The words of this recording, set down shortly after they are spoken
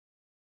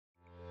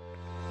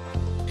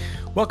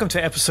Welcome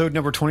to episode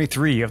number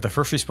 23 of the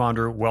First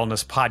Responder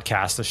Wellness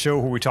Podcast, the show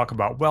where we talk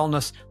about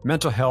wellness,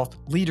 mental health,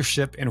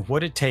 leadership, and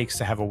what it takes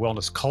to have a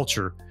wellness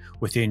culture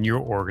within your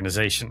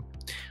organization.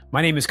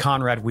 My name is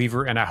Conrad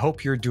Weaver, and I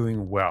hope you're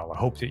doing well. I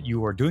hope that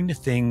you are doing the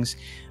things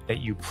that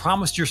you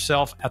promised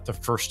yourself at the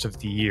first of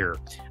the year.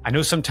 I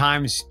know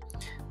sometimes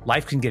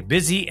life can get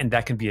busy, and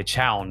that can be a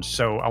challenge,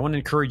 so I want to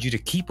encourage you to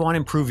keep on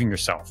improving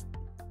yourself.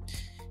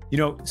 You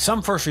know,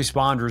 some first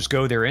responders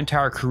go their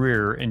entire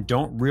career and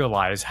don't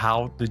realize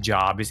how the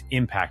job is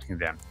impacting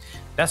them.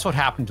 That's what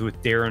happened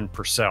with Darren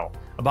Purcell.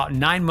 About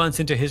 9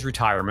 months into his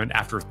retirement,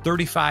 after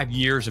 35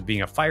 years of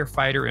being a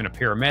firefighter and a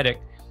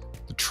paramedic,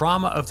 the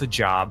trauma of the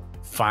job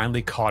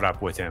finally caught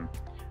up with him.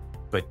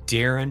 But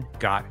Darren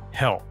got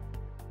help.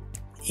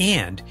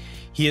 And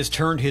he has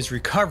turned his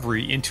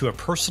recovery into a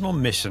personal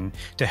mission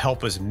to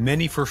help as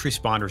many first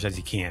responders as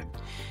he can.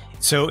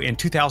 So in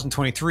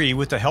 2023,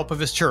 with the help of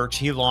his church,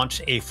 he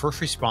launched a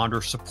first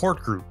responder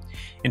support group.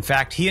 In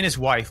fact, he and his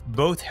wife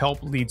both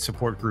help lead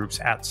support groups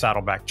at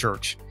Saddleback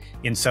Church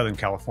in Southern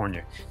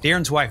California.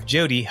 Darren's wife,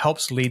 Jody,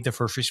 helps lead the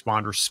first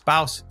responder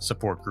spouse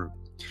support group.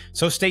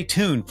 So stay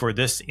tuned for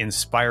this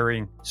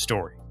inspiring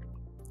story.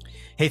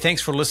 Hey,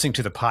 thanks for listening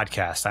to the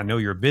podcast. I know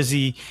you're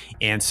busy,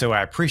 and so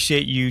I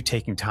appreciate you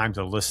taking time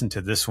to listen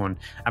to this one.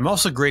 I'm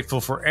also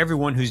grateful for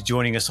everyone who's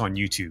joining us on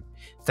YouTube.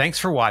 Thanks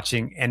for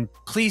watching, and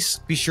please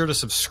be sure to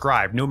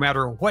subscribe no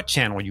matter what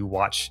channel you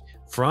watch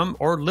from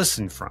or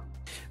listen from.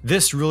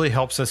 This really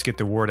helps us get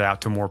the word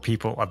out to more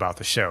people about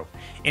the show.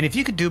 And if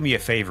you could do me a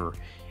favor,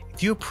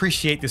 if you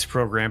appreciate this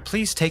program,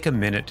 please take a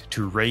minute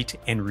to rate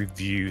and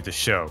review the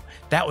show.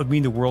 That would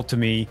mean the world to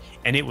me,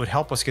 and it would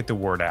help us get the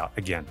word out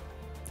again.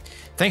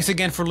 Thanks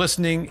again for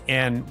listening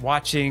and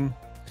watching.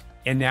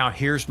 And now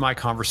here's my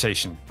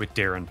conversation with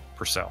Darren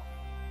Purcell.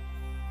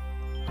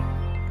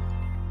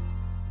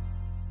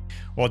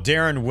 Well,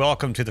 Darren,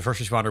 welcome to the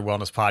First Responder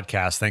Wellness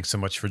Podcast. Thanks so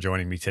much for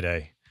joining me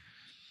today.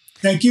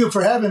 Thank you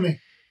for having me.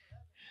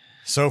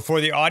 So for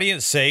the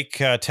audience's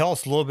sake, tell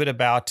us a little bit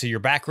about your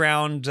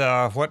background. Who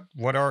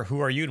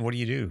are you and what do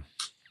you do?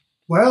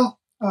 Well,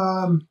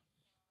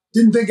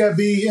 didn't think I'd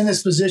be in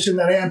this position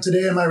that I am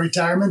today in my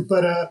retirement,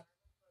 but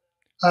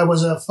I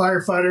was a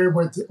firefighter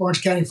with the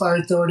Orange County Fire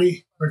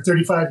Authority for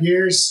 35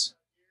 years,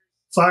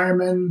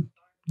 fireman,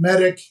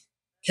 medic,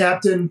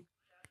 captain.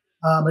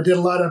 I did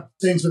a lot of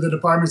things with the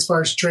department as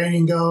far as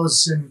training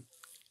goes and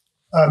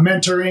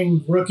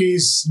mentoring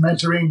rookies,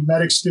 mentoring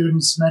medic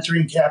students,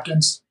 mentoring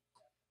captains.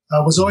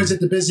 I was always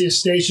at the busiest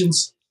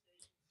stations.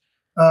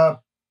 My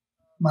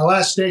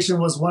last station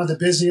was one of the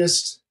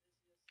busiest,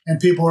 and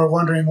people were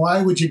wondering,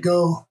 why would you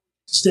go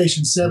to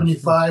Station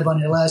 75 on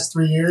your last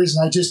 3 years?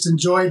 And I just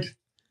enjoyed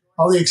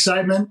all the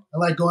excitement. I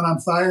like going on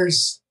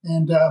fires,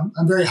 and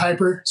I'm very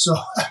hyper, so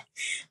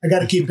I got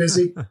to keep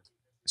busy.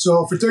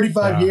 So for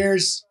 35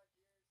 years,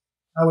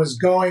 I was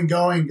going,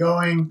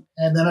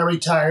 and then I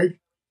retired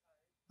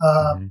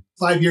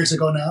 5 years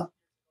ago now.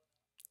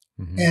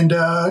 Mm-hmm.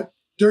 And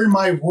during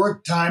my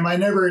work time, I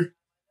never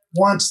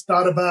once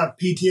thought about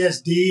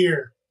PTSD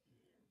or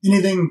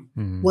anything,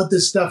 what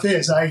this stuff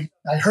is. I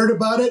heard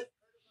about it.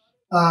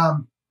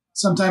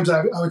 Sometimes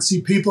I would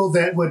see people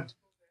that would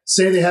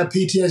say they have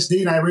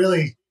PTSD, and I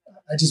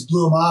just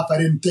blew them off. I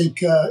didn't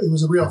think it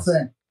was a real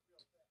thing.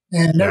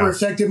 And it never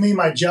affected me.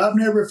 My job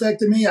never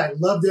affected me. I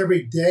loved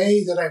every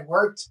day that I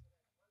worked.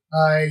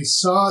 I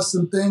saw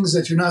some things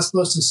that you're not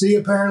supposed to see,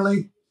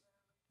 apparently.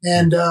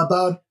 And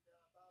about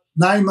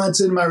 9 months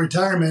into my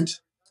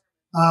retirement,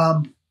 I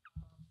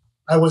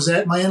was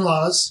at my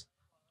in-laws,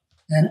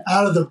 and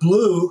out of the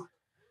blue,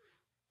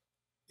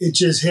 it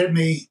just hit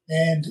me,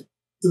 and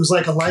it was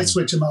like a light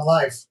switch in my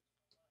life.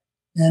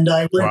 And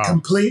I went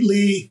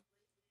completely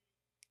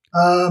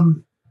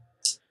numb,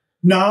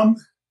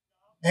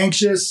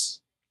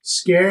 anxious,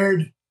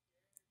 scared.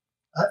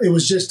 It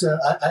was just,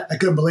 I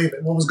couldn't believe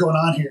it. What was going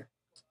on here?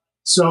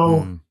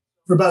 So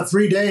for about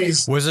 3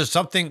 days. Was there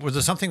something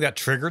that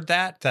triggered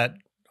that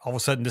all of a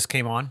sudden this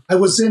came on? I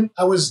was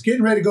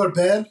getting ready to go to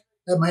bed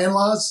at my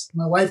in-laws.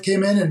 My wife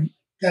came in and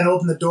kind of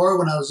opened the door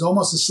when I was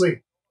almost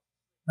asleep.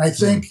 And I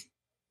think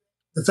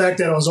the fact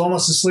that I was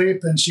almost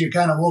asleep and she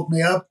kind of woke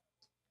me up,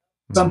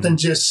 something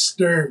just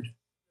stirred.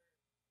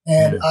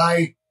 And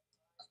I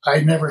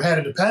never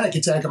had a panic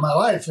attack in my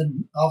life.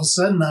 And all of a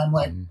sudden I'm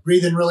like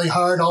breathing really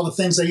hard, all the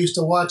things I used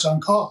to watch on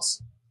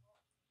calls.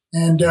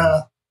 And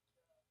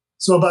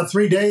so about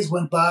 3 days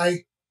went by.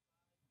 I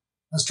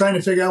was trying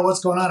to figure out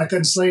what's going on. I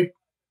couldn't sleep.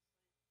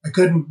 I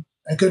couldn't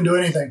do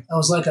anything. I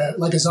was like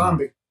a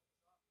zombie.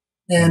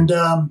 And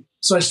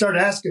so I started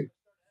asking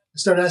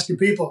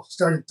people,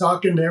 started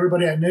talking to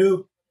everybody I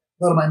knew,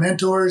 a lot of my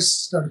mentors,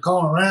 started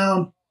calling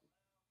around,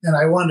 and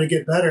I wanted to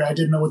get better. I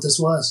didn't know what this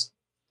was.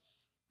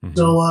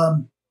 So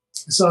I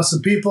saw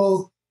some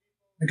people.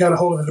 I got a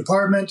hold of the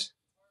department,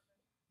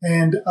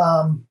 and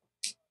I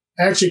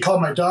actually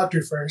called my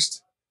doctor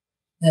first.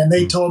 And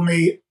they told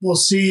me, we'll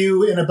see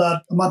you in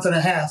about a month and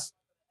a half,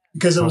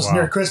 because it was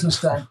near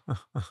Christmas time.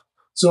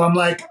 So I'm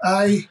like,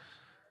 I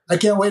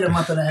can't wait a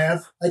month and a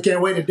half. I can't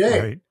wait a day.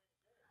 Right.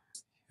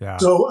 Yeah.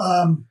 So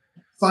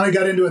finally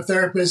got into a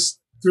therapist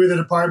through the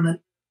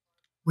department.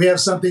 We have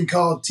something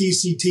called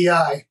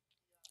TCTI,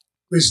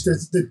 which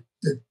is the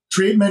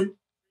Treatment,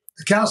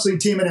 the Counseling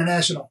Team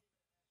International.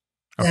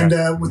 Okay.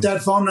 And with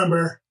that phone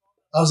number,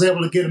 I was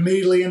able to get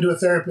immediately into a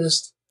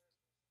therapist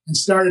and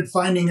started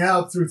finding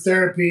out through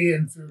therapy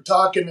and through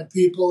talking to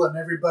people and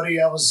everybody.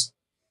 It was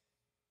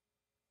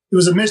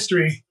a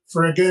mystery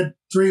for a good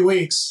 3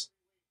 weeks.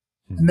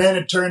 And then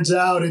it turns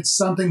out it's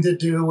something to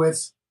do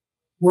with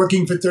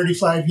working for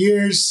 35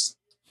 years,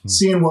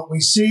 seeing what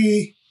we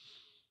see.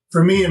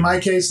 For me, in my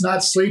case,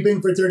 not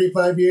sleeping for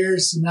 35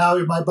 years. And now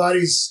my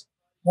body's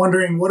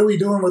wondering, what are we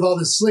doing with all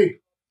this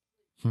sleep?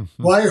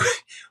 Why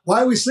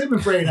are we sleeping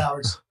for 8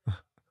 hours?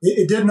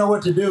 It didn't know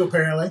what to do,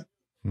 apparently.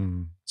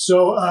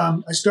 So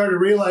I started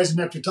realizing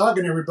after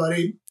talking to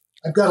everybody,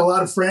 I've got a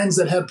lot of friends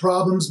that have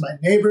problems, my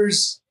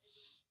neighbors.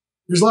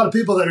 There's a lot of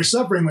people that are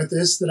suffering with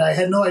this that I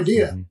had no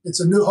idea. It's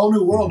a whole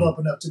new world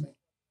opened up to me.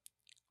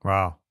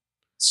 Wow.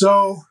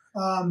 So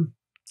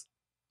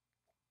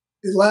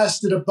it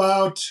lasted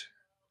about,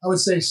 I would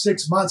say,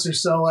 6 months or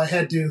so. I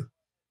had to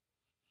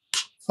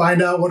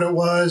find out what it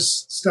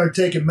was, start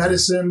taking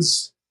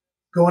medicines,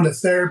 going to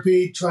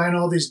therapy, trying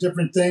all these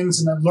different things,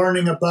 and then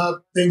learning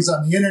about things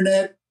on the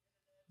internet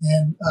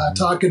and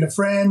talking to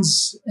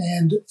friends,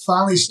 and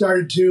finally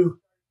started to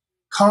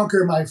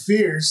conquer my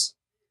fears,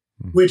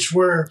 which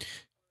were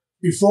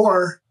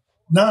before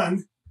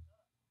none.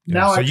 Yeah.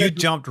 Now, so you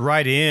jumped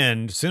right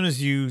in. As soon as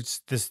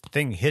this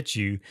thing hit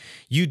you,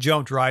 you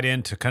jumped right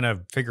in to kind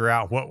of figure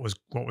out what was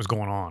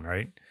going on,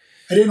 right?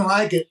 I didn't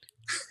like it.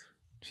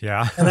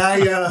 Yeah. And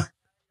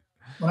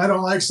when I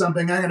don't like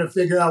something, I'm going to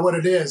figure out what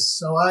it is.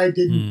 So I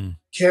didn't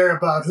care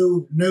about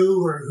who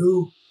knew or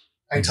who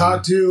I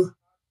talked to.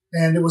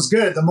 And it was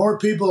good. The more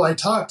people I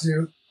talked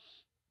to,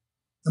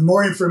 the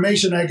more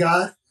information I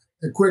got,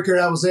 the quicker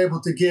I was able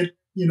to get,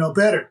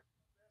 better.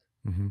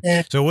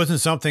 And so it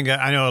wasn't something that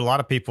I know a lot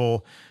of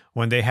people,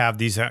 when they have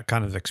these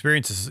kind of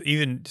experiences,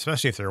 even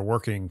especially if they're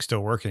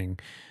still working,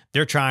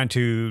 they're trying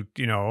to,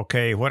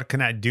 okay, what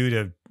can I do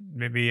to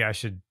maybe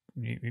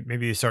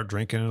they start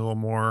drinking a little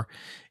more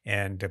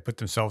and to put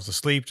themselves to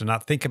sleep, to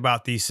not think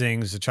about these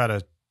things, to try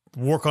to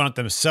work on it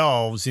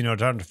themselves,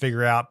 trying to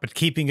figure out, but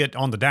keeping it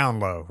on the down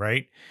low.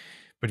 Right.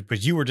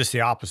 But you were just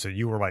the opposite.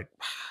 You were like,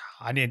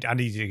 I need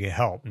to get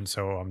help. And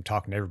so I'm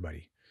talking to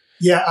everybody.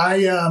 Yeah.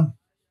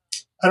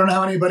 I don't know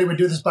how anybody would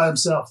do this by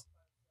themselves.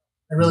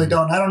 I really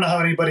don't. I don't know how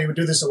anybody would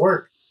do this at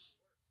work.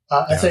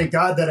 I thank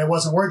God that I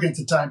wasn't working at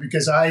the time,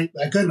 because I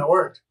couldn't have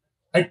worked.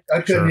 I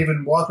couldn't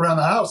even walk around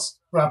the house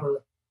properly.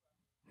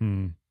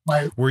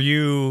 Were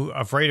you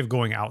afraid of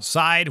going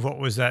outside? What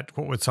was that?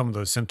 What were some of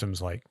those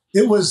symptoms like?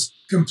 It was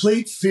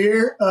complete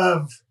fear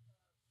of,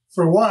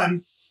 for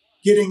one,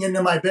 getting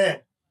into my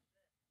bed,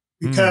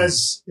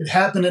 because it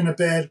happened in the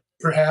bed,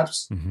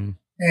 perhaps.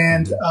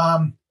 And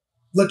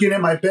looking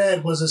at my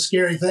bed was a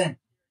scary thing.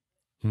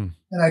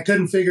 And I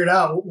couldn't figure it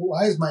out.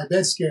 Why is my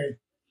bed scary?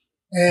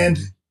 And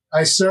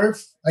I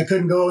surf. I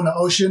couldn't go in the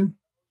ocean.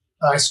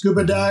 I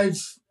scuba dive.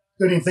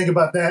 Couldn't even think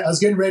about that. I was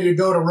getting ready to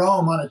go to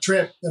Rome on a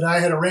trip that I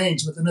had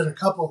arranged with another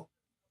couple,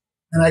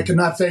 and I could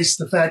not face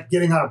the fact of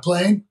getting on a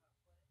plane.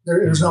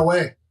 There's no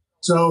way.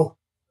 So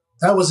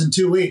that was in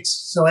 2 weeks.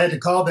 So I had to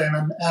call them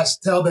and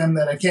tell them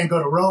that I can't go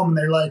to Rome. And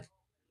they're like,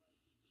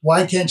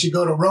 why can't you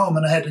go to Rome?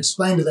 And I had to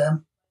explain to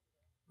them,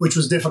 which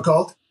was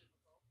difficult.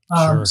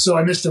 So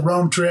I missed the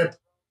Rome trip.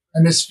 I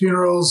missed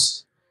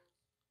funerals.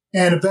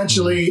 And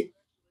eventually,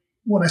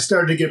 when I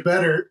started to get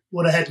better,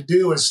 what I had to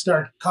do was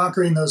start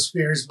conquering those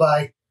fears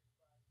by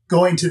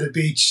going to the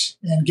beach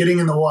and getting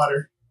in the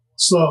water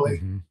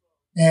slowly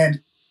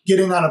and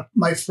getting on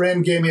my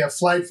friend gave me a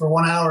flight for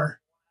 1 hour.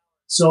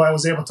 So I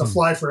was able to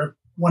fly for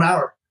 1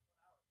 hour.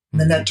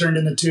 And then that turned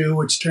into 2,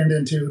 which turned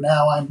into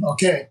now I'm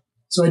okay.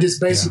 So I just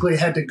basically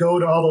had to go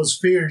to all those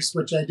fears,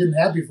 which I didn't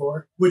have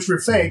before, which were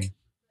fake.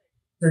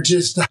 They're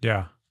just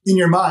in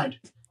your mind.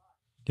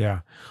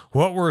 Yeah.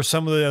 What were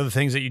some of the other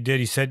things that you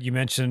did? You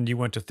mentioned you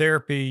went to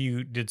therapy,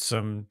 you did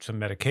some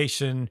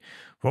medication.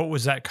 What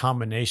was that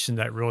combination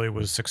that really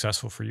was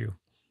successful for you?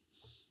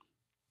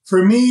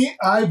 For me,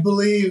 I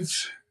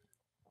believe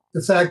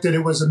the fact that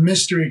it was a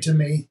mystery to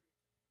me.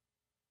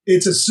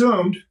 It's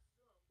assumed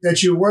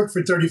that you worked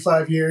for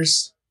 35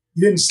 years.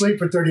 You didn't sleep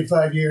for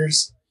 35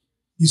 years.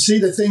 You see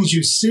the things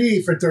you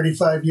see for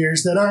 35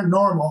 years that aren't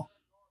normal.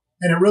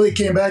 And it really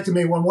came back to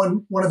me when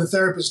one of the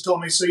therapists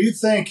told me, so you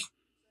think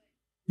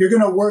you're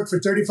going to work for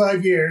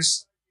 35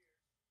 years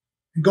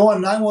and go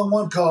on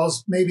 911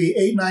 calls maybe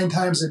 8-9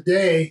 times a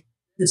day.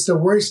 It's the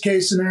worst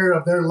case scenario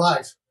of their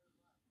life.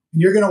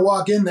 And you're going to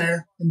walk in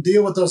there and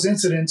deal with those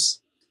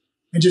incidents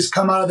and just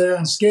come out of there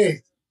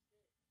unscathed.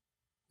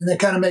 And that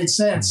kind of made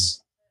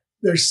sense.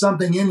 There's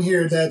something in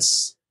here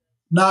that's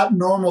not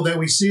normal that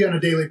we see on a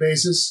daily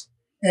basis.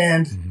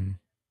 And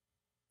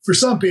for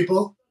some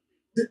people,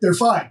 they're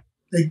fine.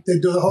 They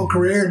do the whole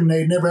career and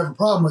they never have a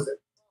problem with it.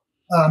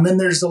 Then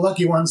there's the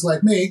lucky ones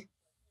like me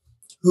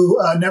who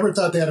never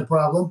thought they had a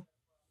problem,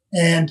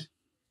 and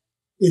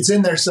it's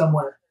in there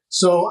somewhere.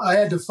 So I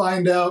had to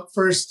find out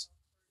first,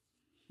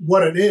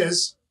 what it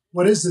is.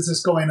 What is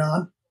this going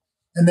on?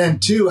 And then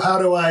two, how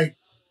do I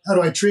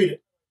treat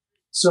it?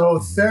 So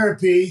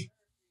therapy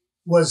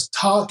was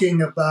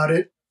talking about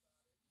it,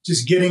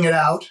 just getting it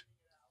out,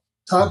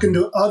 talking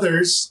to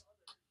others,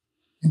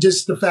 and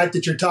just the fact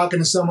that you're talking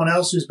to someone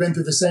else who's been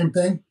through the same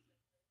thing,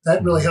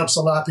 that really helps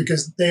a lot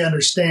because they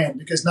understand,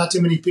 because not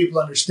too many people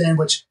understand,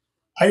 which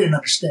I didn't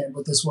understand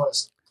what this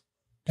was.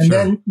 And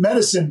then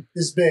medicine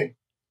is big.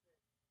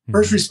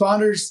 First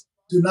responders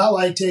do not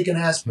like taking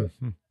aspirin.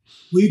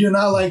 We do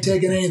not like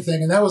taking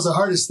anything. And that was the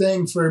hardest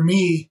thing for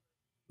me,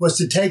 was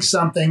to take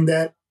something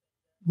that,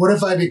 what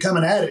if I become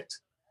an addict?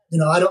 You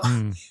know, I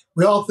don't,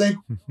 we all think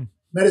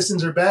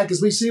medicines are bad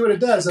because we see what it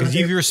does.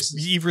 Because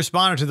you've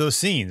responded to those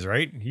scenes,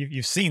 right?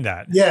 You've seen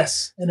that.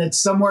 Yes. And it's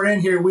somewhere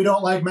in here. We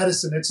don't like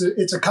medicine.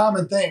 It's a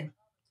common thing.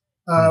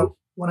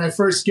 When I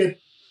first get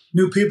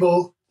new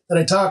people that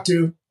I talk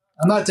to,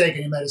 I'm not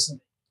taking any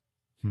medicine.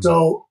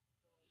 So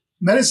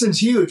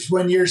medicine's huge.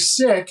 When you're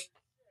sick,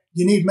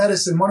 you need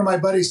medicine. One of my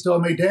buddies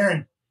told me,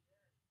 Darren,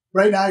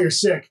 right now you're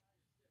sick.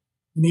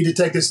 You need to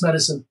take this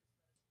medicine.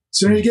 As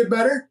soon as you get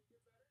better,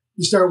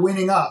 you start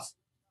weaning off.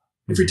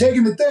 If you're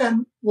taking it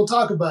then, we'll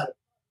talk about it.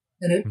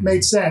 And it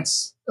made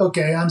sense.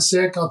 Okay, I'm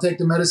sick. I'll take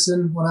the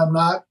medicine when I'm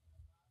not.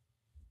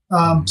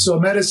 So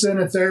medicine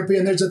and therapy.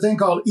 And there's a thing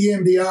called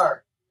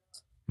EMDR,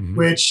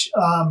 which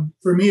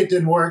for me, it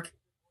didn't work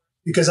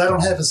because I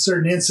don't have a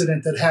certain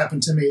incident that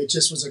happened to me. It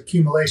just was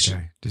accumulation.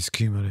 Okay. Just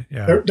accumulate.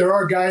 Yeah. There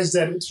are guys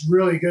that it's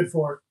really good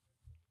for.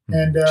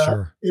 And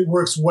it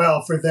works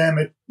well for them.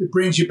 It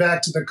brings you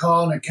back to the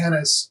call and it kind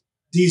of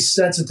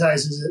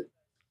desensitizes it.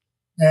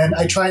 And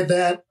I tried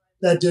that.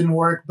 That didn't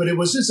work. But it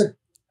was just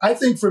I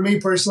think for me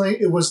personally,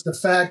 it was the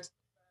fact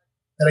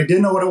that I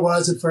didn't know what it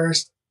was at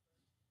first.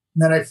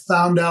 And then I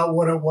found out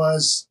what it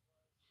was.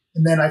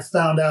 And then I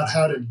found out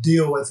how to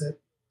deal with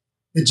it.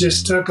 It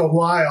just took a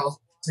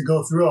while to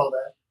go through all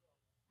that.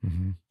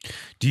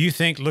 Do you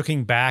think,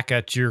 looking back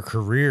at your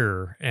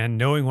career and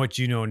knowing what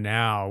you know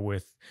now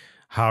with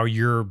how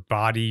your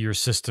body, your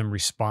system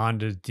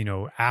responded, you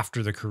know,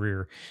 after the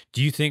career,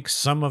 do you think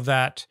some of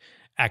that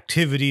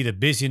activity, the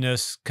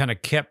busyness, kind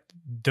of kept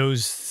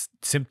those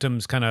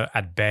symptoms kind of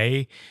at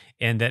bay,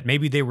 and that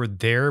maybe they were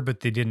there,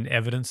 but they didn't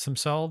evidence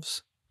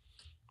themselves?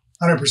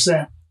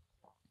 100%.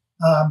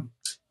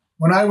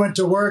 When I went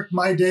to work,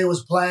 my day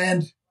was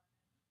planned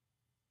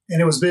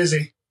and it was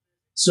busy.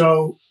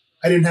 So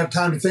I didn't have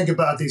time to think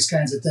about these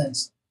kinds of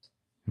things.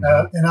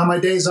 And on my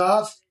days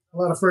off, a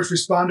lot of first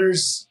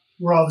responders,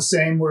 we're all the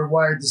same. We're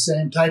wired the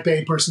same, type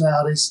A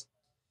personalities.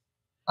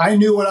 I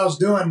knew what I was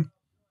doing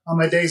on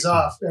my days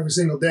off every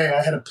single day.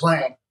 I had a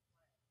plan.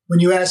 When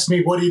you asked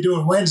me, what are you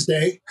doing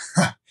Wednesday?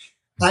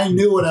 I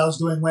knew what I was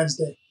doing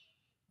Wednesday.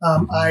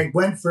 I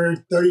went for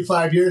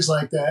 35 years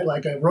like that,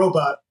 like a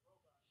robot.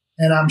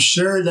 And I'm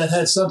sure that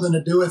had something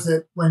to do with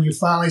it. When you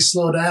finally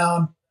slow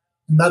down,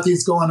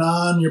 nothing's going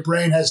on, your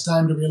brain has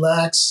time to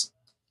relax.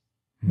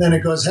 Then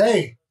it goes,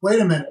 hey, wait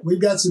a minute, we've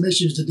got some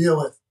issues to deal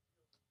with.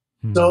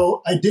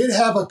 So I did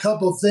have a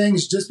couple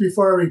things just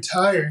before I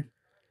retired.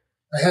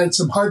 I had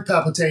some heart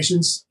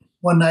palpitations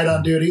one night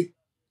on duty.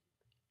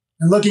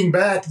 And looking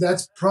back,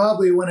 that's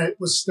probably when it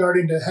was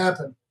starting to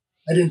happen.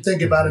 I didn't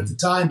think about it at the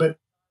time, but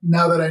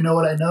now that I know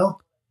what I know,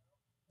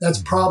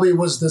 that's probably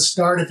was the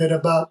start of it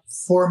about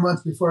 4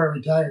 months before I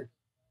retired.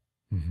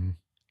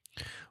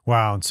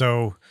 Wow. And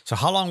so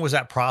how long was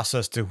that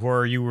process to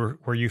where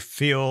you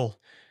feel,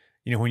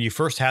 you know, when you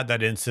first had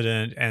that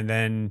incident and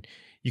then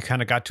you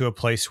kind of got to a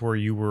place where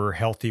you were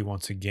healthy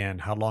once again?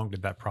 How long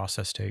did that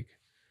process take?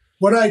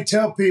 What I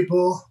tell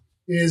people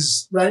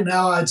is right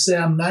now, I'd say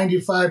I'm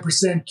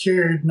 95%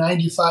 cured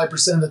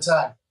 95% of the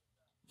time,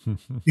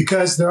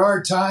 because there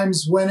are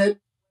times when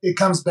it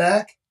comes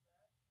back,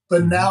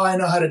 but now I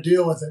know how to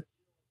deal with it.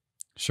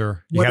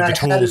 Sure. You have the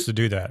tools to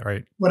do that,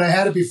 right? When I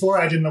had it before,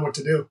 I didn't know what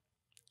to do.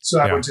 So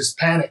I would just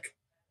panic.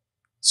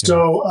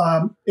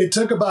 So it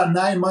took about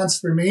 9 months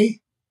for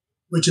me,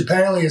 which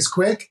apparently is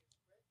quick.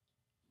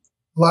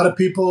 A lot of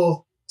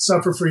people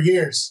suffer for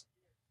years.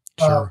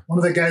 One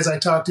of the guys I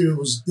talked to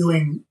was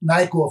doing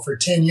NyQuil for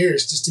 10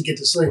 years just to get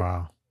to sleep.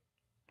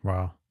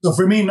 Wow. So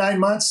for me, 9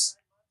 months,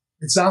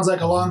 it sounds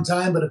like a long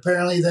time, but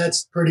apparently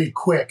that's pretty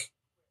quick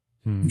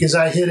because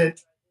I hit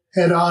it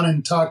head on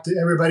and talked to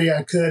everybody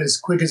I could as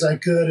quick as I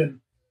could. And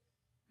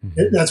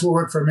that's what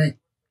worked for me.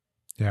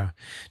 Yeah.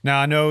 Now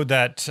I know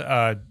that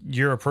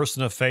you're a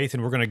person of faith,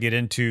 and we're going to get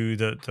into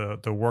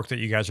the work that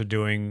you guys are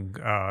doing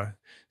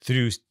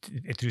through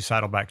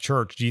Saddleback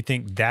Church. Do you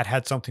think that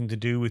had something to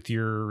do with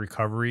your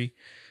recovery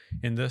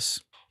in this?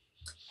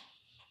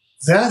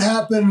 That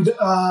happened.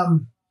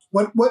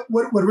 What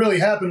really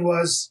happened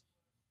was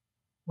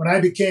when I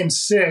became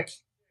sick,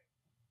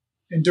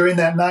 and during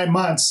that 9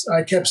 months,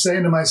 I kept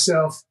saying to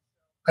myself,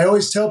 I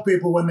always tell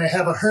people when they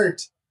have a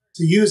hurt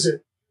to use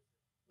it,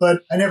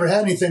 but I never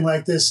had anything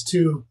like this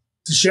to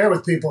share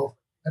with people.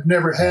 I've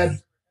never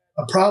had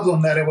a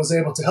problem that I was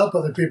able to help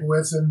other people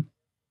with. And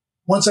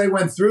once I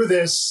went through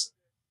this,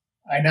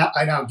 I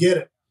now get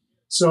it.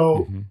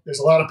 So there's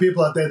a lot of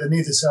people out there that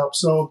need this help.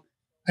 So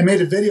I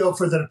made a video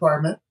for the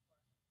department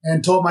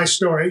and told my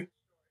story.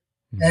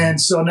 Mm-hmm.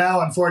 And so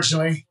now,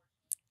 unfortunately,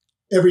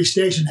 every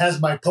station has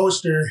my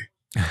poster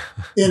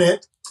in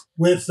it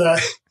with,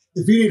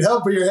 if you need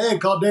help for your head,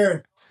 call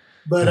Darren.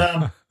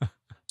 But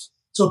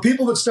so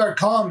people would start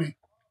calling me,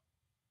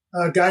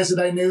 guys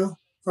that I knew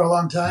for a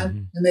long time,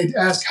 mm-hmm. and they'd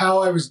ask how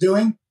I was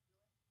doing.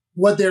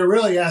 What they're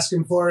really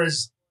asking for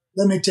is,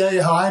 let me tell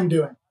you how I'm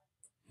doing.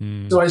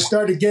 Mm. So I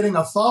started getting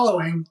a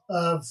following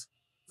of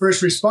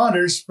first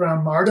responders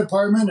from our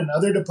department and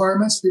other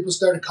departments. People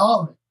started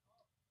calling me.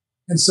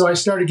 And so I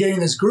started getting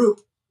this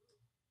group.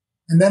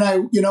 And then I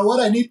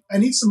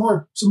need some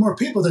more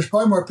people. There's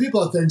probably more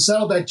people out there. And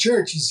Saddleback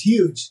Church is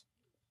huge.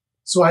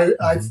 So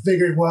I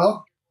figured,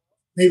 well,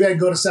 maybe I can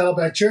go to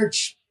Saddleback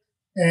Church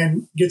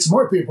and get some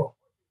more people.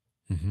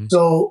 Mm-hmm.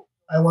 So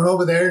I went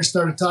over there and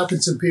started talking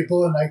to some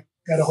people, and I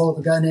got a hold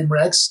of a guy named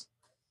Rex.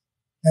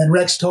 And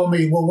Rex told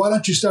me, well, why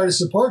don't you start a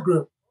support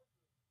group?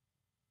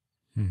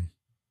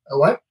 A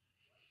what?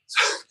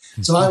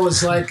 So I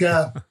was like,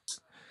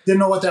 didn't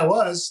know what that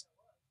was.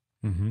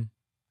 Mm-hmm.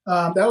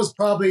 That was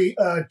probably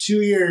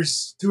 2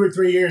 or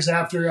 3 years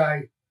after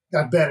I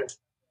got better.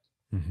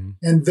 Mm-hmm.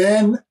 And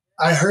then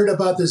I heard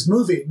about this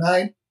movie,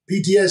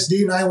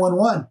 PTSD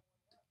 911.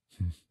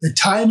 Mm-hmm. The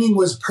timing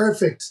was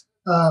perfect.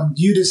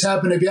 You just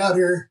happened to be out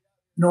here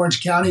in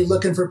Orange County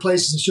looking for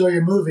places to show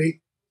your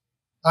movie.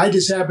 I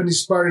just happened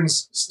to be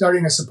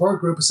starting a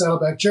support group at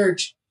Saddleback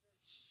Church.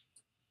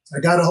 I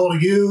got a hold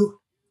of you.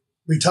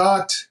 We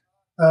talked.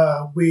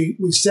 We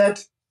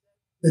set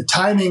the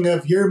timing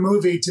of your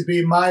movie to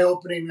be my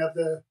opening of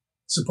the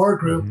support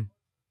group, mm-hmm.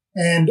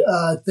 and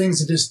things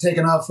have just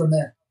taken off from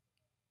there.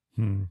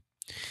 Hmm.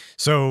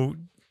 So,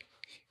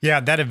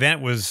 yeah, that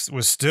event was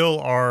still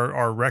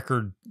our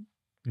record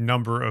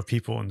number of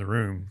people in the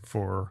room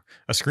for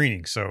a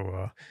screening.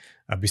 So,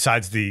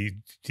 besides the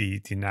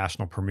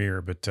national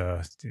premiere, but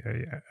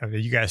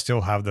you guys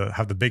still have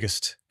the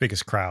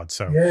biggest crowd.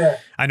 So yeah.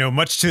 I know,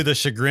 much to the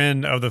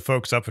chagrin of the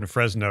folks up in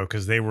Fresno,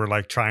 because they were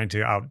like trying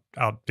to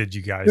outbid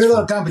you guys. There's a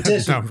little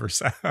competition.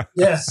 Numbers.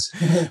 Yes.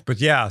 But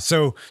yeah,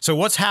 so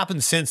what's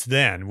happened since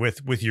then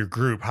with your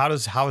group? How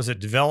has it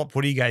developed?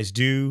 What do you guys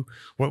do?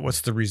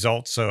 What's the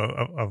results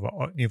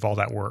of all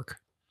that work?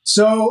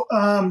 So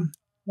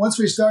once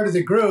we started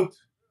the group,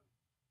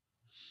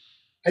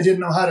 I didn't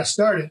know how to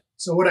start it.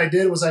 So what I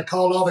did was I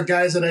called all the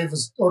guys that I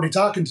was already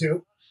talking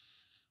to,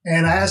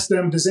 and I asked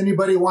them, does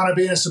anybody want to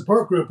be in a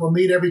support group? We'll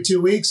meet every 2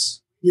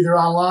 weeks, either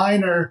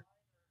online or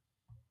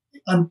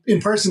in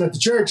person at the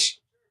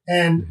church.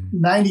 And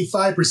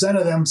 95%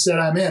 of them said,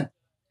 I'm in.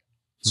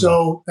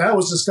 So that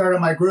was the start of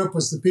my group,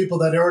 was the people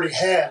that I already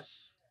had.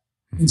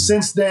 And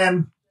since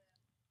then,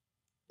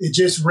 it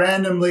just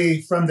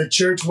randomly, from the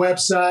church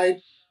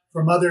website,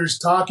 from others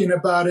talking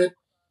about it,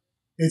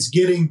 it's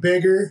getting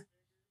bigger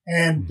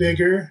and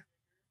bigger.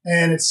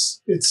 And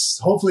it's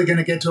hopefully going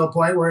to get to a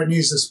point where it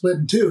needs to split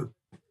in two.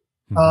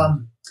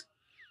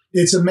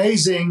 It's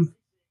amazing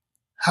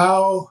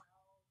how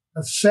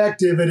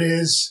effective it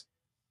is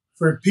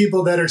for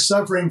people that are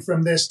suffering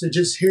from this to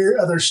just hear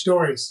other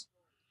stories,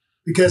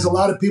 because a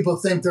lot of people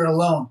think they're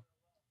alone.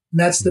 And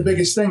that's the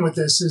biggest thing with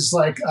this, is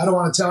like, I don't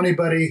want to tell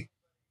anybody,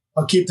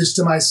 I'll keep this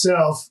to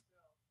myself.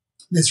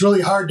 It's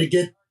really hard to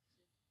get.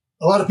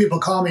 A lot of people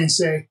call me and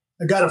say,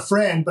 I got a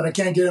friend, but I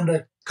can't get him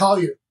to call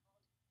you.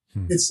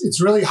 It's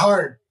really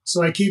hard.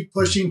 So I keep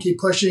pushing,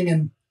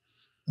 and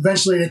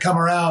eventually they come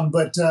around.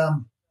 But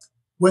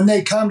when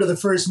they come to the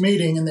first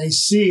meeting and they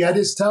see, I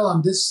just tell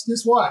them,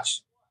 just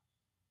watch.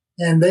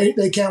 And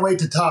they can't wait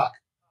to talk.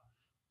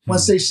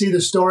 Once they see the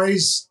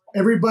stories,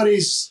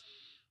 everybody's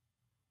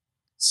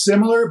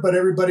similar, but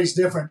everybody's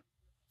different.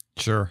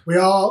 Sure. We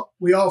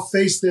all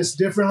face this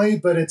differently,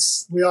 but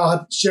we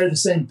all share the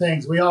same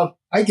things.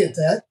 I get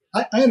that.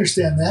 I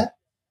understand that.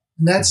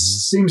 And that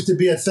seems to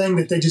be a thing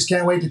that they just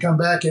can't wait to come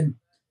back and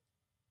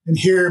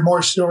hear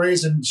more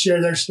stories and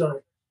share their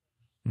story.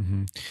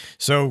 Mm-hmm.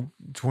 So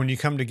when you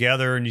come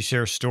together and you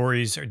share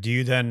stories, do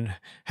you then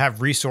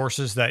have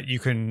resources that you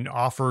can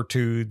offer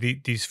to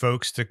these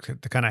folks to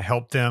kind of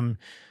help them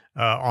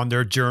on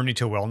their journey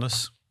to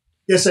wellness?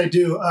 Yes, I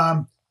do.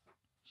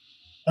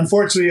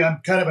 Unfortunately,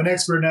 I'm kind of an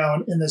expert now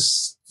in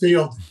this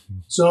field.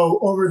 So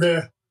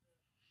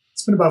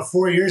it's been about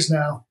 4 years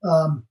now.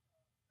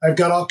 I've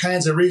got all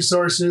kinds of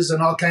resources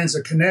and all kinds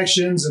of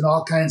connections and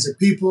all kinds of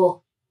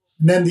people.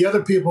 And then the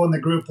other people in the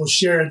group will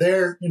share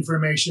their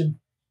information.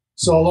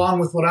 So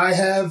along with what I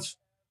have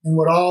and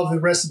what all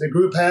the rest of the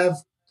group have,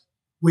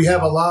 we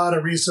have a lot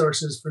of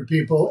resources for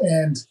people.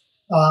 And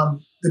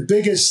the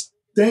biggest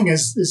thing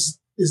is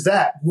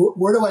that,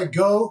 where do I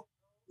go?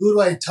 Who do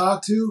I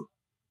talk to?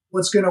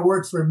 What's going to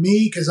work for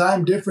me? Because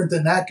I'm different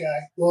than that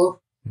guy.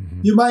 Well,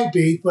 you might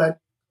be, but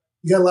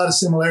you got a lot of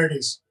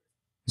similarities.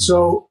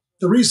 So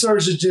the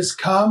resources just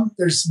come.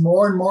 There's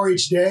more and more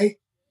each day,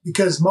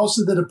 because most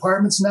of the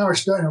departments now are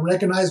starting to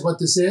recognize what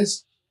this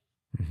is.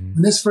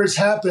 When this first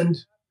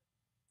happened,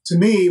 to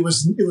me, it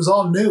was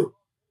all new.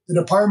 The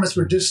departments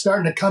were just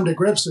starting to come to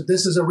grips with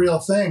this is a real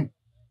thing.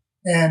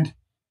 And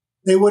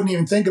they wouldn't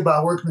even think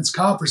about workman's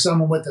comp for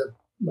someone with a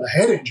a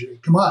head injury.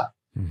 Come on,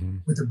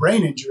 with a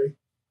brain injury.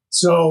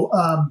 So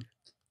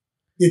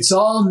it's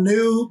all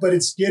new, but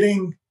it's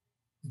getting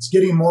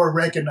more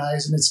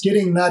recognized, and it's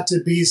getting not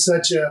to be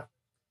such a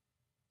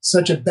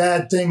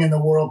bad thing in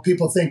the world.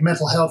 People think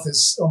mental health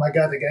is, oh my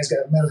God, the guy's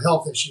got a mental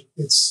health issue.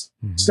 It's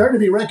starting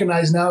to be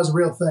recognized now as a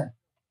real thing.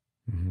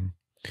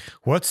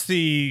 What's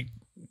the,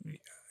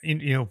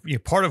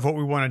 part of what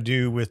we want to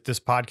do with this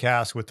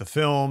podcast, with the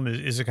film,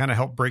 is to kind of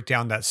help break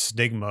down that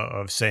stigma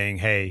of saying,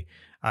 hey,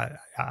 I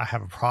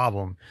have a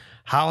problem.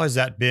 How has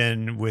that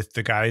been with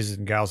the guys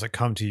and gals that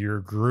come to your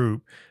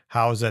group?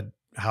 How's that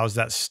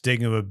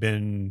stigma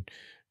been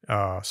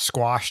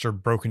squashed or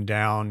broken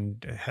down?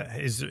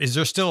 Is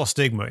there still a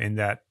stigma in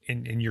that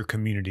in your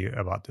community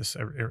about this,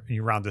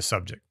 around this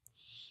subject?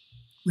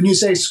 When you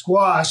say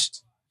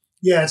squashed,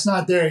 yeah, it's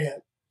not there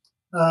yet.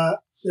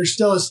 There's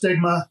still a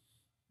stigma,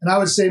 and I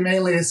would say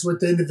mainly it's with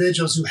the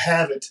individuals who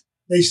have it.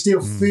 They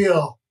still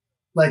feel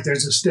like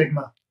there's a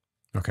stigma.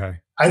 Okay.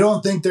 I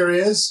don't think there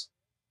is,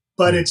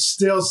 but it's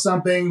still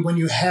something when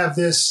you have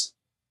this,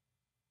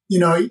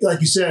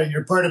 like you said,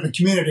 you're part of a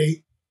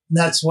community. And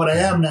that's what I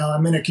am now.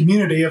 I'm in a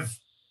community of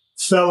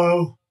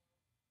fellow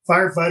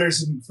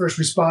firefighters and first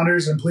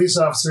responders and police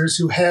officers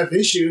who have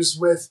issues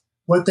with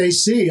what they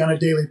see on a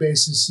daily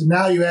basis. And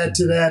now you add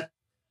to that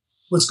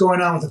what's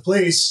going on with the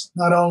police.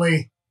 Not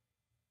only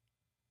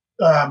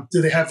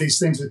do they have these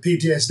things with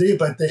PTSD,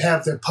 but they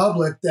have the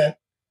public that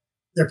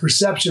their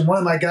perception. One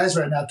of my guys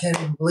right now can't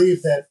even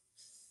believe that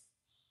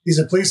he's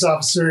a police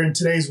officer in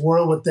today's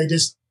world. They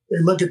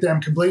look at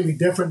them completely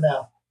different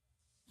now.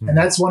 And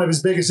that's one of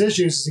his biggest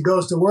issues is he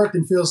goes to work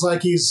and feels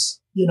like he's,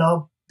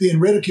 being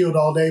ridiculed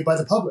all day by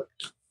the public.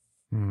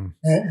 And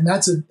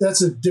that's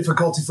a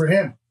difficulty for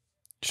him.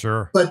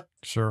 Sure. But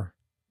sure.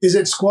 Is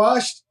it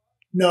squashed?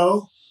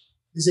 No.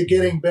 Is it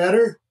getting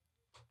better?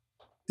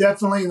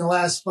 Definitely in the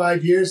last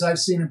 5 years, I've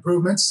seen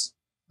improvements.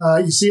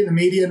 You see it in the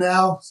media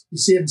now. You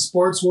see it in the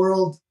sports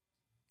world.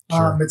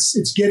 Sure.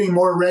 It's getting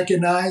more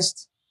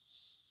recognized,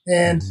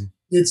 and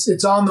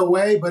it's on the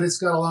way, but it's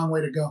got a long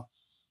way to go.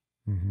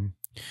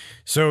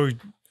 So,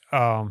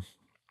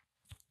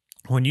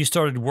 when you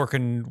started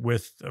working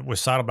with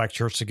Saddleback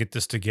Church to get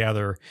this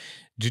together,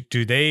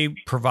 do they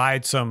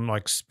provide some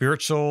like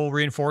spiritual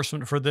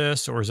reinforcement for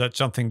this, or is that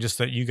something just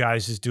that you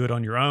guys just do it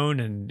on your own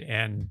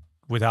and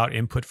without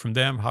input from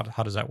them?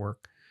 How does that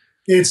work?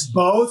 It's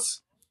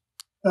both.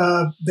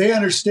 They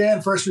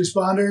understand first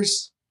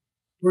responders.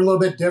 We're a little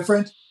bit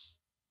different.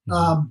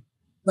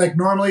 Like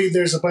normally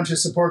there's a bunch of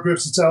support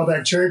groups at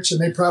Saddleback Church,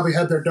 and they probably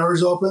have their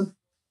doors open.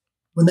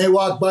 When they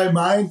walk by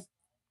mine,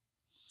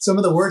 some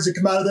of the words that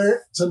come out of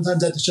there,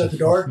 sometimes I have to shut the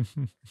door.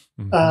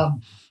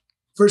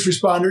 First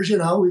responders,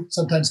 we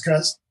sometimes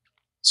cuss.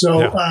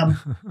 So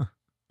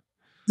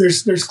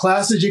there's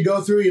classes you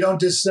go through. You don't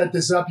just set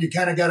this up. You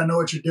kind of got to know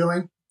what you're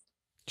doing.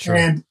 Sure.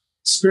 And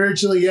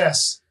spiritually,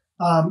 yes.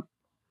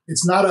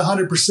 It's not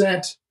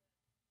 100%.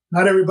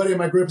 Not everybody in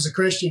my group is a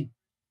Christian,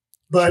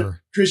 but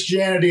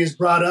Christianity is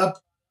brought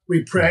up.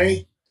 We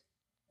pray,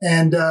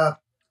 and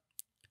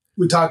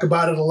we talk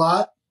about it a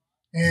lot.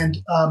 And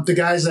the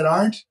guys that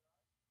aren't,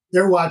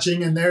 they're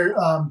watching, and they're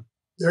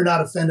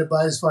not offended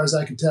by it, as far as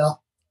I can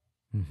tell.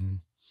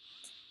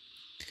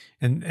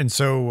 And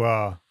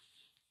so,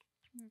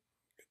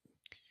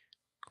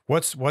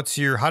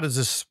 how does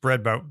this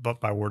spread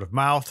by word of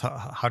mouth?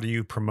 How do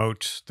you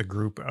promote the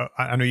group?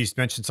 I know you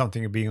mentioned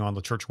something of being on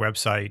the church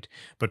website,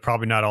 but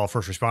probably not all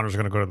first responders are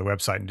going to go to the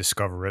website and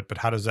discover it. But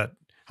how do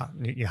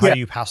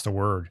you pass the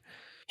word?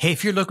 Hey,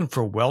 if you're looking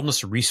for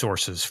wellness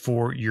resources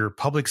for your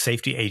public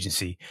safety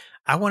agency,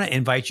 I want to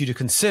invite you to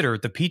consider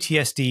the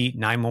PTSD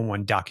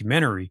 911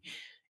 documentary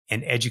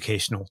and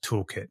educational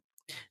toolkit.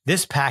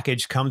 This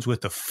package comes with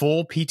the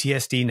full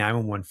PTSD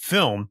 911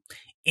 film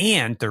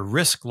and the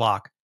Risk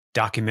Lock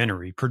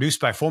documentary produced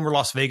by former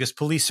Las Vegas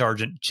Police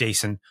Sergeant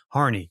Jason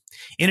Harney.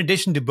 In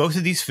addition to both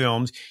of these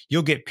films,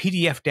 you'll get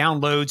PDF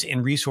downloads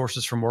and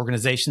resources from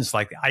organizations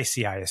like the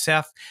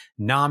ICISF,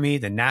 NAMI,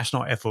 the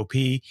National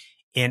FOP,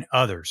 and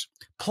others.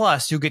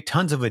 Plus, you'll get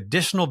tons of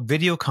additional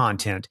video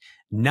content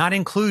not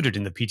included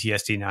in the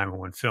PTSD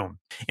 911 film.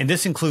 And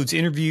this includes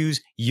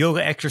interviews,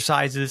 yoga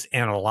exercises,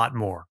 and a lot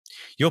more.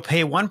 You'll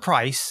pay one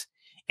price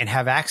and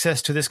have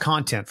access to this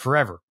content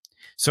forever.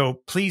 So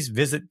please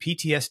visit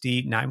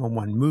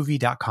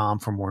PTSD911movie.com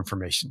for more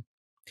information.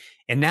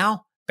 And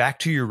now back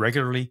to your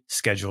regularly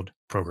scheduled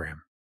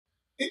program.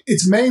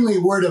 It's mainly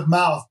word of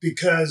mouth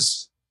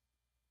because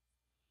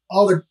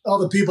all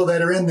the people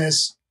that are in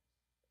this,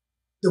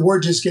 the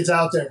word just gets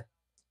out there.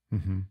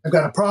 I've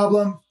got a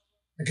problem.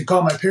 I could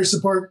call my peer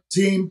support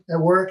team at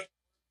work.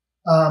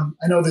 I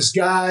know this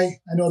guy.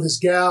 I know this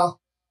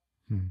gal.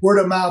 Word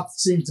of mouth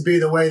seems to be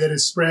the way that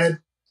it's spread.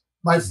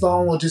 My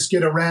phone will just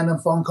get a random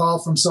phone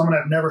call from someone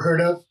I've never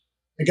heard of.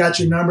 I got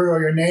your number or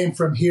your name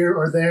from here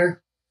or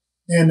there.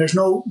 And there's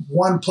no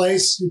one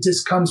place. It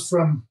just comes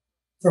from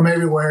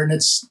everywhere. And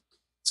it's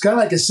kind of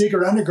like a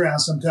secret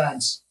underground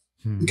sometimes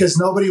because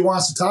nobody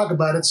wants to talk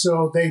about it.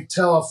 So they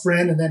tell a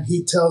friend, and then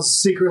he tells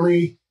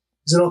secretly,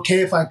 is it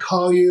okay if I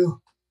call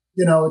you?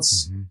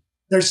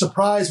 they're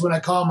surprised when I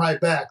call them right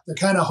back. They're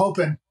kind of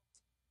hoping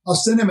I'll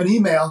send him an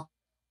email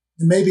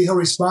and maybe he'll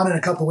respond in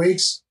a couple of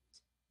weeks.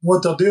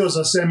 What they'll do is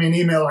they'll send me an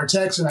email or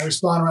text and I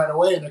respond right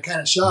away, and they're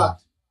kind of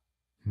shocked.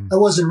 I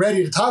wasn't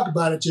ready to talk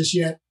about it just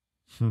yet,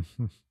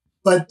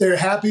 but they're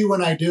happy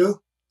when I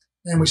do.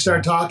 And we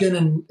start talking,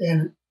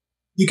 and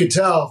you could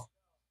tell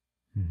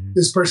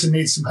this person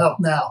needs some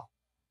help now.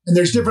 And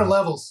there's different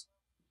levels.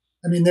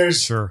 I mean,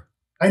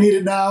 I need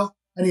it now.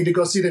 I need to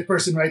go see that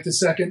person right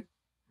this second.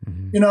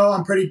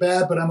 I'm pretty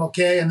bad, but I'm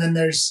okay. And then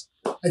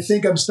I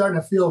think I'm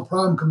starting to feel a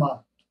problem come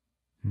on.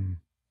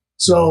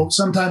 So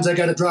sometimes I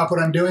got to drop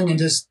what I'm doing and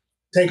just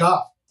take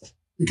off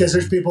because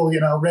there's people,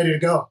 ready to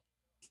go.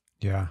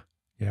 Yeah.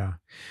 Yeah.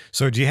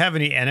 So do you have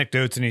any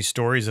anecdotes, any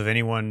stories of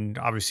anyone,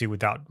 obviously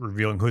without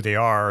revealing who they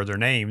are or their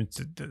names,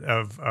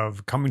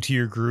 of coming to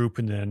your group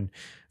and then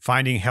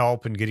finding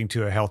help and getting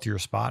to a healthier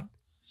spot?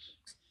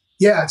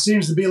 Yeah, it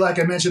seems to be like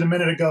I mentioned a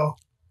minute ago.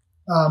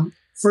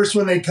 First,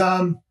 when they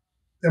come,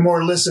 they're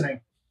more listening.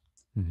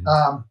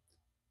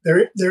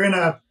 They're in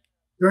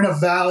a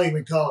valley,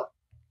 we call it.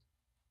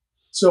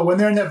 So when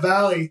they're in that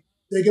valley,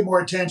 they get more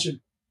attention.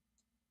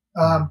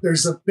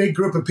 There's a big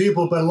group of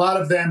people, but a lot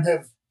of them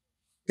have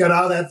got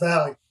out of that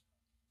valley.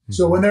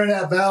 So when they're in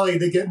that valley,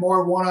 they get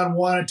more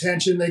one-on-one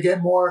attention. They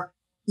get more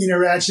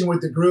interaction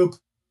with the group.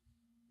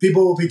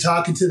 People will be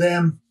talking to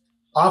them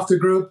off the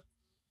group.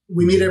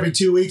 We meet every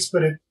 2 weeks,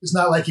 but it's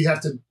not like you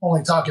have to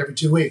only talk every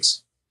 2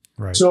 weeks.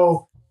 Right.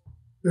 So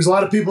there's a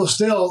lot of people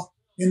still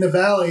in the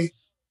valley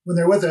when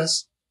they're with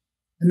us,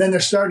 and then they're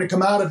starting to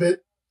come out of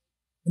it.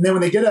 And then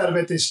when they get out of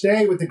it, they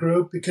stay with the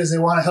group because they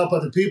want to help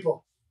other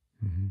people.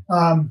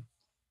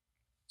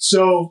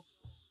 So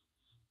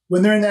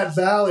when they're in that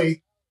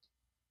valley,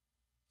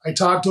 I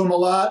talk to them a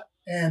lot,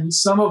 and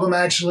some of them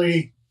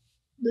actually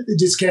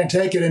just can't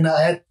take it. And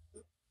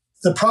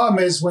the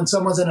problem is when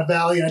someone's in a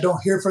valley and I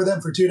don't hear from them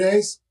for 2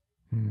 days,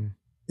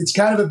 it's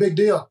kind of a big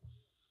deal.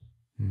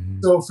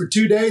 So for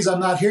 2 days, I'm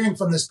not hearing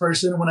from this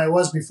person when I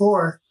was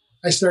before,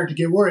 I start to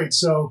get worried.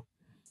 So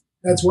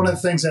that's one of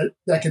the things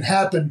that can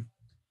happen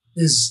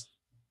is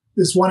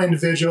this one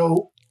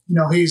individual,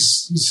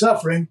 he's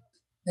suffering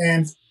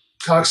and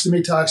talks to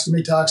me.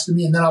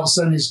 And then all of a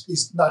sudden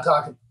he's not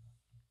talking.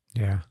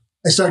 Yeah.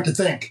 I start to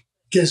think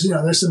because,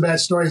 there's some bad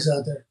stories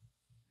out there.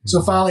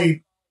 So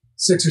finally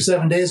 6 or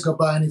 7 days go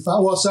by and he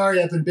found, well,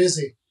 sorry, I've been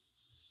busy.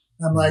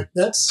 And I'm like,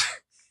 that's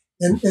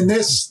in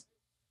this,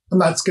 I'm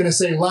not going to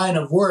say line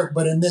of work,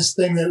 but in this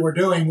thing that we're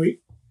doing, we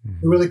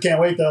really can't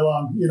wait that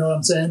long. You know what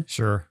I'm saying?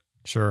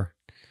 Sure.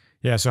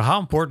 Yeah. So how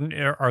important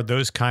are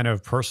those kind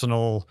of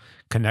personal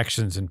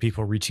connections and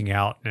people reaching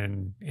out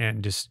and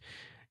just,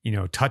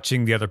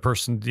 touching the other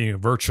person,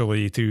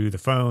 virtually through the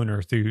phone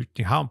or through,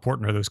 how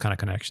important are those kind of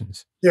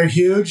connections? They're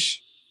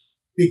huge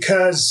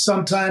because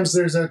sometimes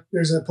there's a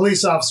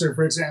police officer,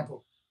 for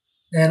example,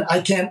 and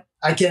I can't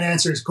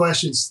answer his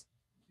questions.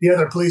 The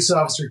other police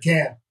officer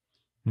can.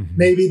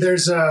 Maybe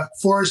there's a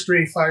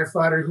forestry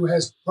firefighter who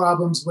has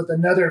problems with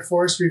another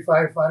forestry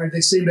firefighter. They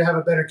seem to have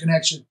a better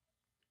connection.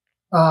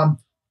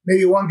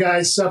 Maybe one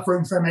guy's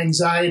suffering from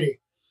anxiety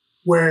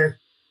where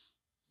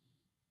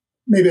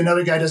maybe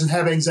another guy doesn't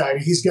have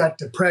anxiety. He's got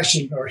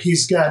depression or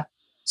he's got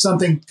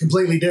something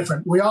completely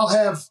different. We all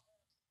have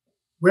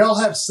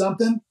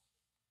something,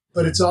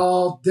 but it's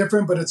all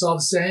different, but it's all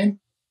the same.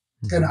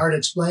 It's kind of hard to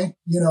explain.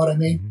 You know what I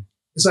mean?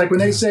 It's like when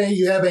they say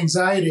you have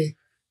anxiety,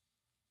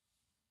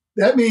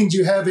 that means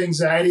you have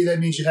anxiety. That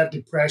means you have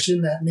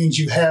depression. That means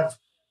you have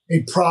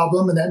a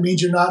problem. And that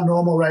means you're not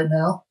normal right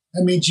now.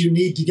 That means you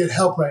need to get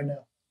help right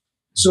now.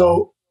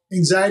 So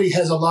anxiety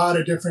has a lot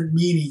of different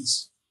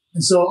meanings.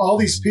 And so all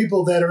these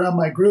people that are on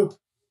my group,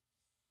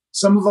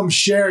 some of them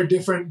share a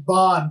different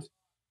bond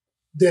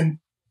than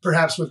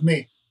perhaps with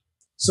me.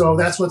 So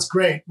that's what's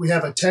great. We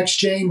have a text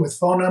chain with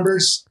phone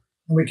numbers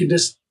and we can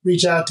just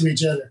reach out to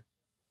each other.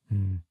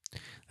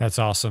 That's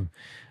awesome.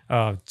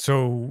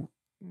 So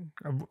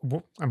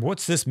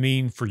what's this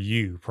mean for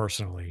you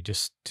personally,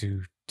 just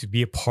to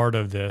be a part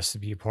of this, to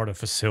be a part of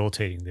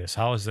facilitating this?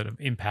 How has it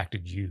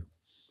impacted you?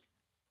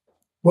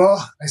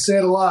 Well, I say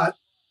it a lot.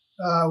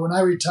 When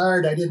I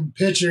retired, I didn't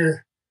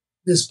picture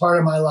this part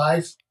of my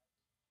life.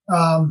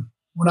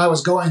 When I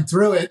was going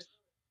through it,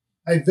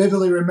 I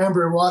vividly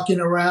remember walking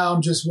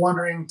around just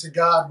wondering to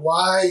God,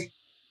 why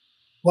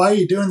are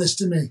you doing this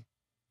to me?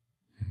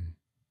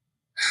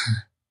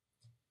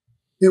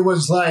 It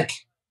was like,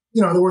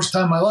 the worst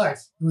time of my life.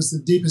 It was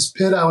the deepest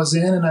pit I was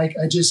in. And I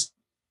just,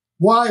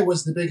 why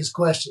was the biggest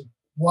question?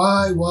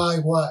 Why?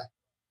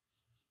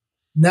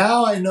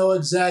 Now I know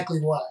exactly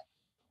why.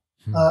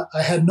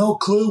 I had no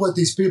clue what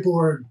these people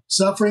were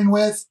suffering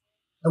with.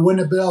 I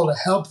wouldn't have been able to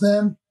help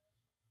them.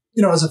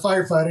 As a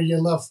firefighter,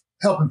 you love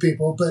helping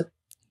people, but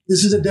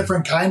this is a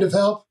different kind of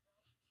help.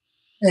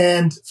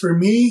 And for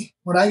me,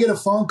 when I get a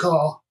phone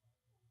call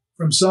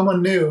from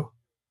someone new,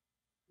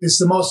 it's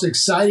the most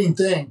exciting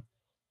thing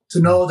to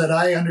know that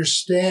I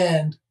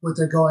understand what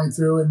they're going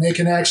through and they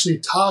can actually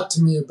talk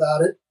to me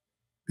about it.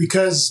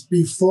 Because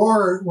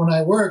before, when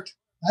I worked,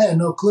 I had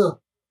no clue.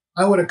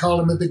 I would have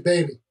called them a big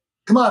baby.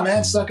 Come on,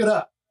 man, suck it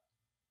up.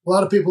 a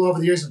lot of people over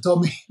the years have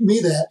told me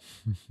that,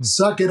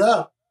 suck it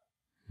up.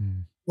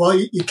 Well,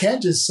 you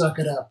can't just suck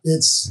it up.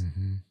 It's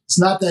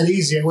not that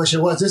easy. I wish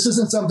it was. This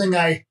isn't something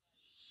I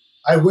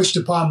wished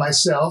upon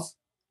myself,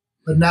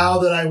 but now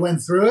that I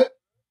went through it,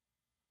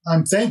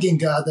 I'm thanking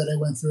God that I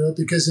went through it,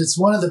 because it's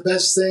one of the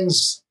best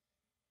things,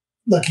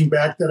 looking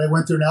back, that I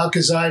went through now,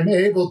 because I'm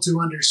able to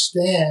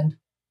understand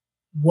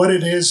what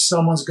it is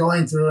someone's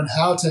going through and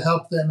how to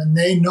help them. And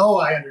they know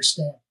I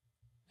understand.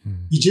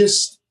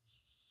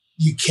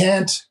 You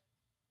can't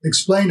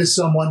explain to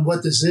someone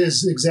what this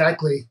is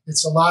exactly.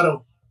 It's a lot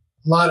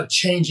of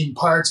changing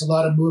parts, a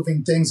lot of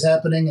moving things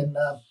happening. And,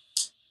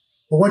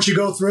 but once you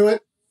go through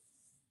it,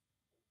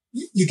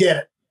 you get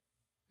it.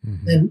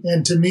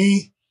 And to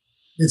me,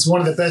 it's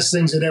one of the best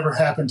things that ever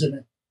happened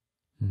to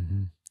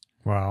me.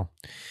 Wow.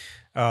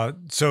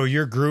 So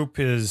your group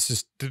is,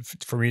 just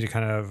for me to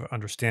kind of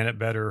understand it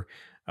better,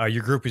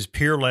 your group is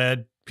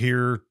peer-led,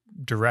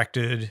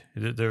 peer-directed.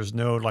 There's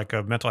no like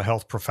a mental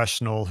health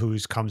professional who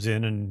comes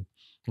in and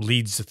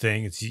leads the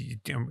thing. It's,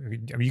 I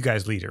mean, you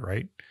guys lead it,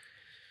 right?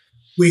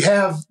 We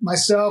have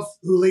myself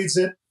who leads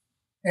it,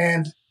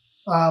 and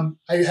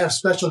I have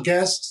special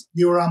guests.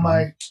 You were on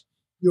my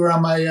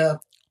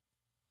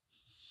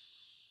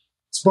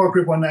support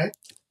group one night.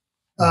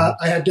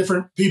 I have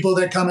different people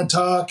that come and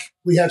talk.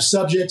 We have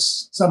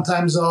subjects.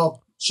 Sometimes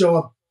I'll show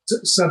a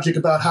subject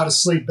about how to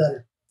sleep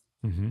better,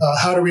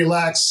 how to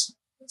relax,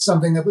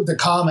 something with the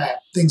Calm app,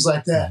 things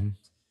like that.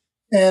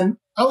 And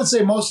I would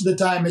say most of the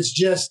time it's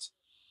just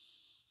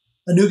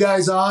a new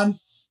guy's on,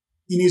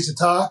 he needs to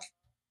talk,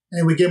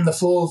 and we give him the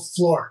full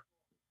floor.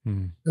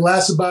 It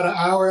lasts about an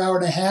hour, hour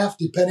and a half,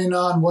 depending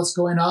on what's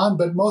going on.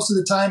 But most of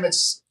the time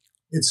it's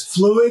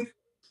fluid.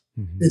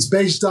 It's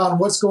based on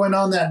what's going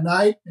on that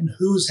night and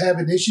who's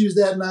having issues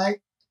that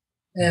night.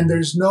 And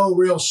there's no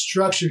real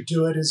structure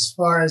to it as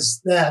far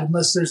as that,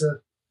 unless there's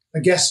a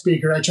guest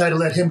speaker. I try to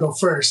let him go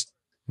first.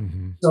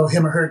 So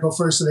him or her go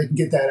first so they can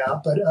get that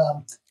out. But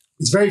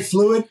it's very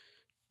fluid,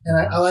 and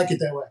I like it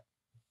that way.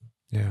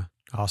 Yeah.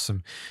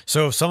 Awesome.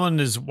 So if someone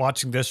is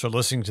watching this or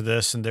listening to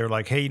this and they're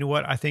like, hey, you know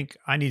what? I think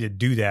I need to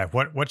do that.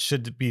 What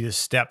should be the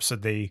steps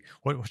that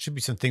what should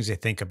be some things they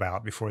think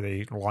about before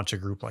they launch a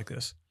group like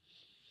this?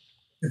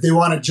 If they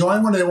want to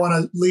join one, or they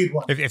want to lead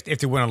one? If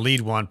they want to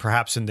lead one,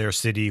 perhaps in their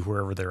city,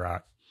 wherever they're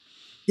at.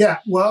 Yeah.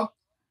 Well,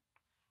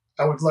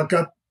 I would look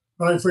up,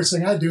 probably the first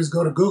thing I'd do is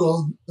go to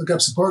Google, look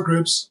up support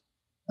groups,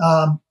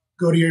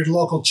 go to your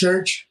local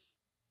church.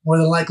 More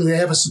than likely they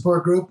have a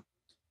support group.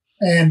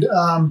 And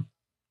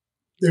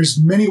there's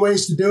many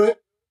ways to do it,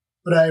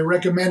 but I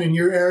recommend in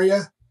your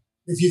area,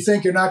 if you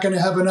think you're not going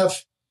to have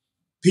enough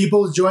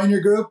people join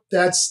your group,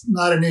 that's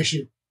not an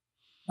issue.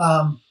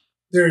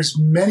 There's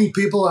many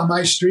people on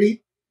my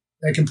street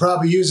that can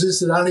probably use this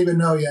that I don't even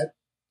know yet.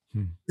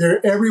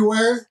 They're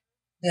everywhere,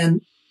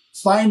 and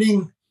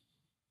finding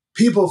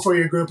people for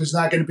your group is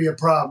not going to be a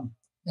problem.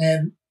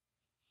 And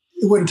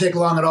it wouldn't take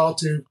long at all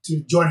to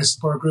join a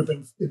support group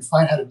and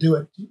find how to do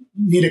it. You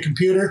need a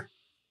computer,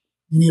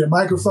 you need a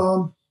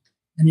microphone,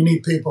 and you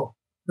need people.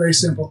 Very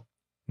simple.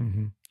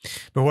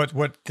 But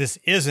what this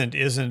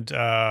isn't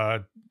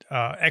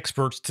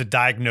experts to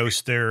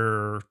diagnose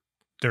their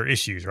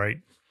issues, right?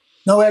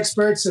 No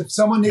experts. If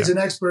someone needs an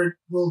expert,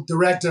 we'll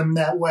direct them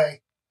that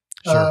way.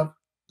 Sure.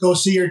 Go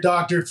see your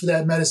doctor for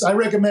that medicine. I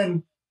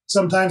recommend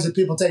sometimes that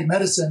people take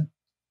medicine.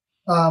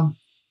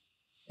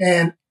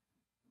 And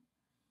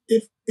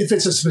if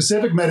it's a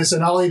specific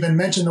medicine, I'll even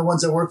mention the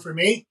ones that work for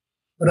me,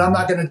 but I'm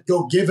not going to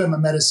go give him a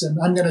medicine.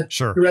 I'm going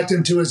to direct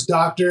him to his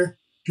doctor,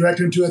 direct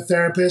him to a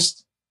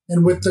therapist.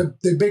 And with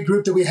the big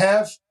group that we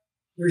have,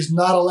 there's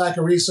not a lack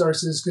of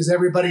resources because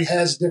everybody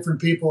has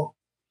different people,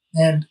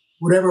 and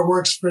whatever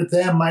works for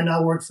them might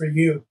not work for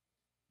you.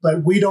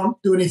 But we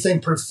don't do anything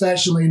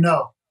professionally,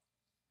 no.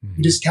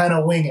 We just kind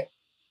of wing it.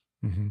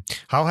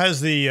 How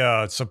has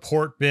the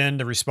support been,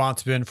 the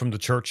response been from the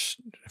church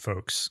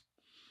folks?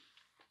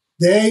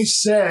 They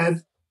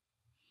said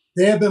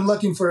they have been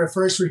looking for a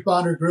first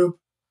responder group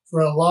for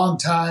a long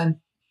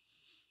time.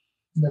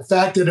 And the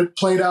fact that it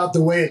played out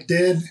the way it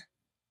did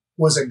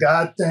was a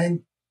God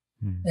thing.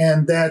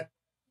 And that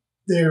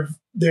they're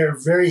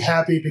very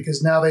happy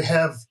because now they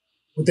have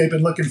what they've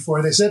been looking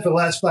for. They said for the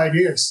last 5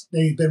 years,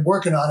 they've been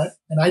working on it.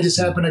 And I just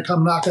happened to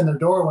come knock on their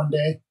door one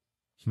day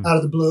out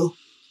of the blue.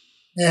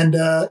 And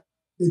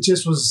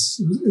it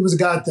was a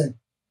God thing.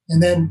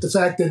 And then the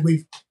fact that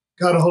we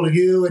got a hold of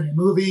you and your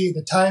movie,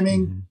 the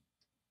timing,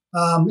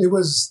 it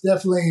was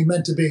definitely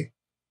meant to be.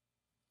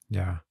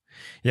 Yeah.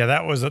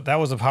 That was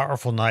a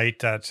powerful night,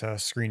 that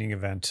screening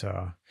event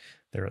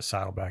there at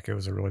Saddleback. It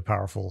was a really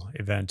powerful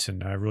event,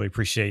 and I really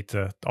appreciate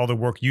all the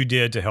work you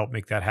did to help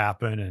make that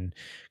happen, and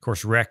of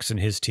course Rex and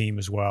his team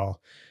as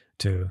well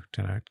to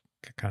kind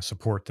of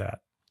support that.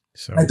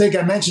 So I think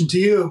I mentioned to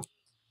you,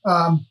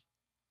 I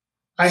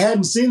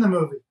hadn't seen the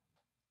movie,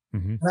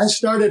 and I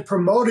started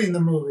promoting the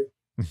movie,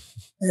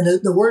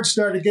 and the word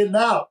started getting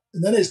out,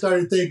 and then I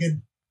started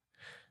thinking,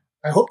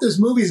 I hope this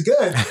movie's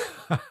good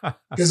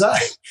because I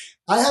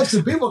have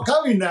some people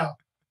coming now.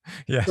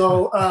 Yeah.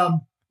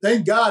 So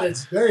thank God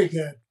it's very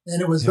good.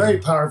 and it was very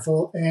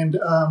powerful. And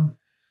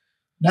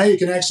now you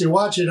can actually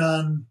watch it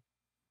on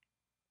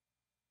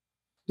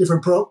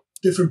different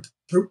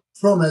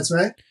ProMeds,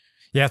 right?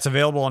 Yeah, it's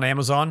available on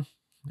Amazon.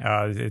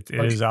 It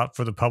is out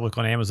for the public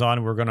on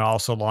Amazon. We're going to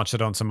also launch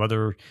it on some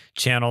other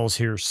channels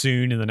here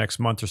soon in the next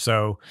month or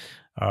so.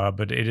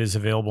 But it is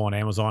available on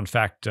Amazon. In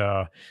fact,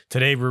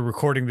 today we're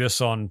recording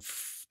this on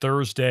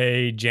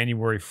Thursday,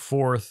 January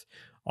 4th.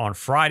 On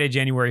Friday,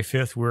 January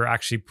 5th, we're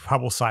actually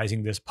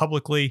publicizing this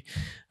publicly.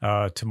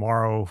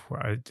 Tomorrow,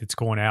 it's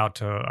going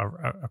out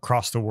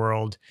across the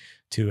world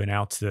to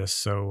announce this.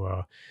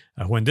 So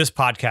when this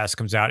podcast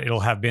comes out,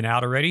 it'll have been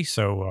out already.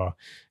 So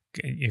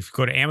if you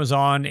go to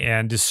Amazon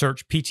and just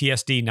search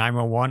PTSD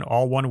 911,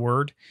 all one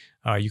word,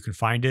 you can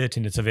find it,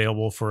 and it's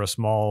available for a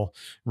small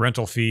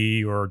rental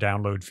fee or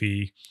download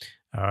fee.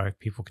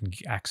 People can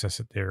access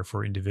it there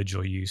for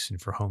individual use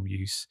and for home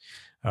use.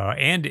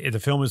 And the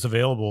film is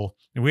available,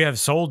 and we have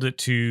sold it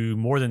to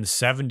more than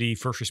 70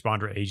 first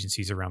responder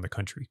agencies around the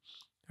country.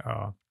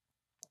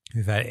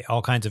 We've had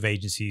all kinds of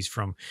agencies,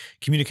 from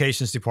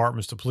communications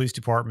departments to police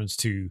departments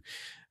to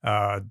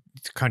kind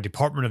of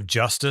Department of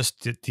Justice,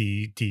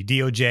 the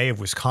DOJ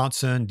of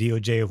Wisconsin,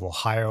 DOJ of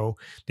Ohio.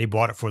 They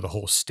bought it for the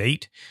whole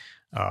state.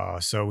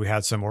 So we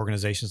had some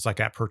organizations like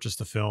that purchase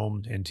the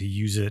film and to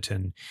use it.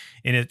 And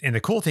the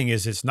cool thing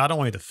is, it's not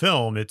only the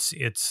film, it's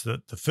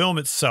the film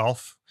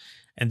itself.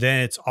 And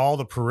then it's all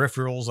the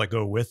peripherals that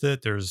go with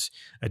it. There's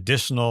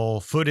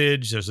additional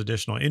footage, there's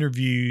additional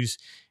interviews,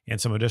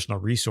 and some additional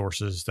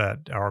resources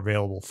that are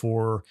available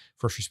for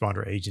first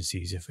responder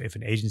agencies. If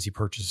an agency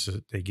purchases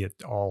it, they get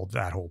all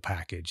that whole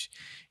package.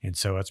 And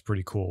so that's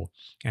pretty cool.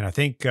 And I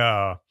think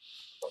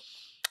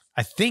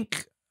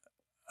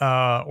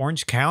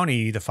Orange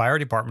County, the fire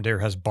department there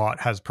has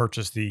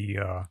purchased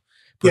the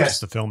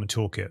film and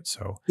toolkit.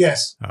 So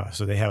yes,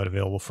 so they have it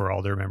available for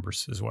all their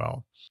members as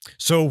well.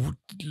 So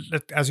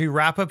as we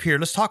wrap up here,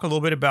 let's talk a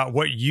little bit about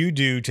what you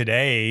do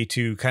today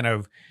to kind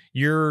of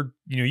you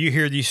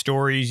hear these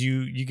stories,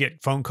 you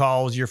get phone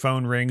calls, your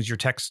phone rings, your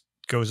text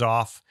goes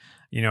off,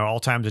 all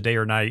times of day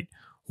or night.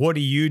 What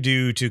do you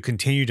do to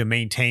continue to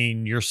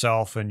maintain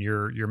yourself and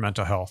your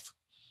mental health?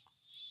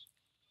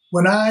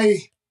 When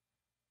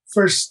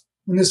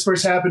this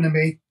first happened to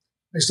me,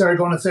 I started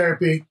going to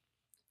therapy.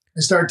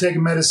 I started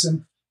taking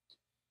medicine,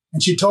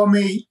 and she told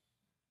me,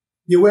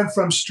 you went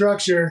from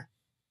structure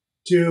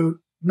to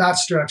not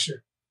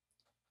structure.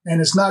 And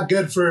it's not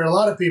good for a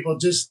lot of people,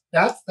 just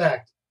that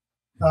fact.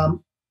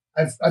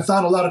 I've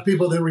found a lot of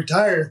people that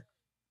retire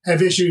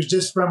have issues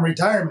just from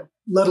retirement,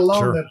 let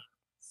alone the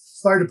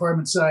fire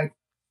department side.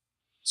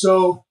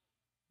 So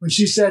when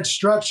she said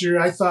structure,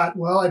 I thought,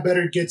 well, I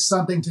better get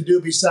something to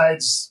do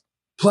besides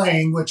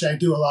playing, which I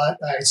do a lot.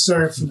 I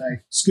surf and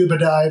I scuba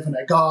dive and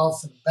I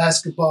golf and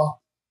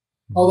basketball,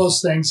 all those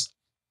things.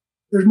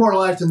 There's more to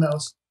life than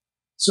those.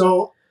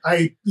 So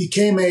I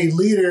became a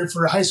leader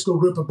for a high school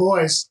group of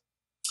boys.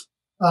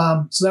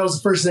 So that was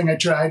the first thing I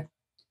tried.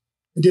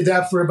 I did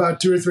that for about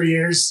 2 or 3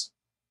 years.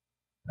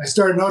 I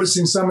started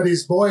noticing some of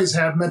these boys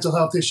have mental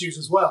health issues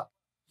as well.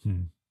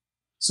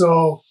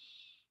 So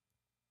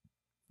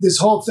this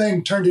whole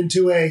thing turned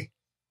into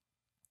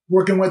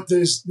working with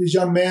these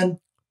young men,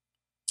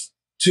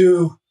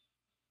 to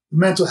the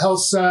mental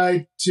health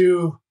side,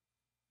 to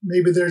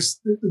maybe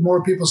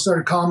more people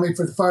started calling me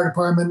for the fire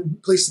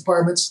department, police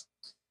departments.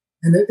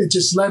 And it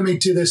just led me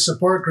to this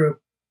support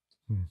group.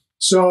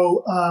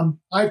 So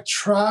I've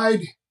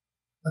tried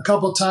a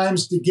couple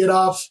times to get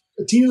off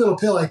a teeny little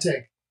pill I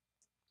take.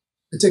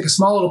 I take a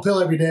small little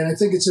pill every day, and I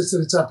think it's just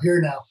that it's up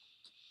here now.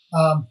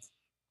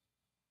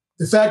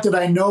 The fact that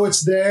I know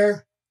it's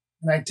there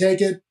and I take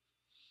it,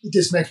 it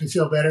just makes me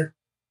feel better.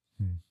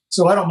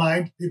 So I don't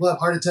mind. People have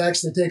heart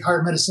attacks. They take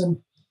heart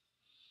medicine,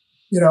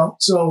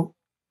 so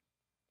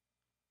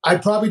I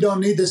probably don't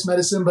need this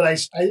medicine, but I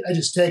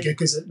just take it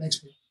because it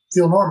makes me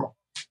feel normal.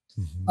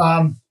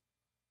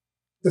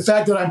 The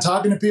fact that I'm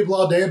talking to people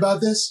all day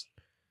about this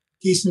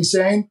keeps me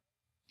sane.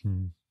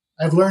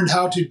 I've learned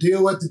how to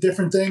deal with the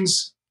different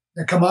things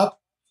that come up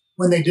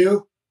when they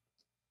do.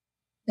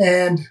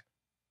 And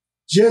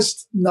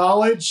just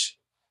knowledge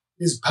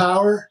is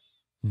power,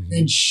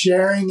 and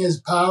sharing is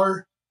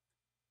power,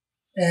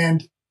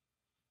 and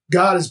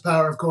God is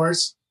power, of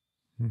course.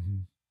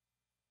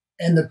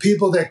 And the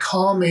people that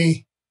call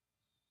me,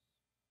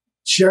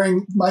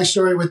 sharing my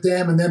story with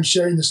them and them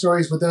sharing the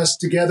stories with us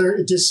together,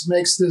 it just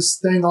makes this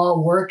thing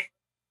all work.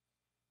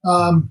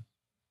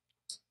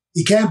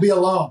 You can't be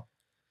alone.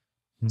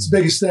 It's the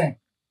biggest thing.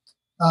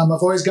 I've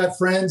always got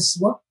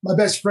friends. My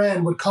best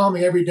friend would call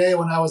me every day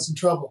when I was in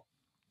trouble.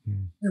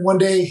 And one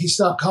day he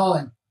stopped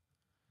calling.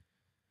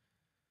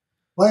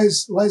 Why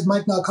is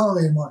Mike not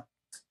calling me anymore?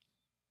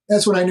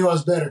 That's when I knew I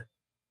was better.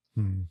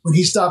 When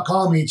he stopped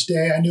calling me each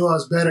day, I knew I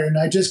was better. And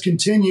I just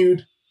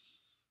continued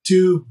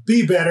to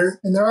be better.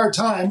 And there are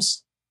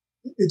times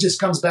it just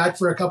comes back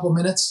for a couple of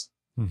minutes.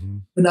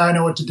 But now I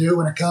know what to do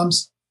when it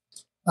comes.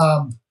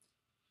 I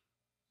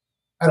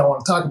don't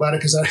want to talk about it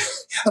because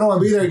I don't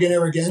want to be there again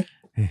ever again.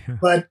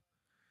 But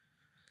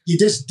you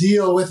just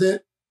deal with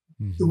it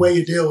the way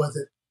you deal with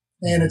it.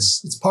 and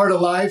it's part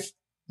of life.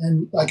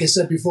 And like I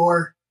said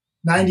before,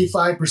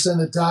 95% of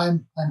the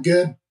time I'm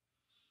good.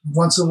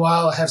 Once in a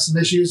while I have some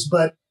issues,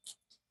 but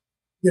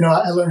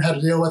I learned how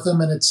to deal with them,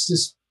 and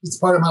it's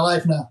part of my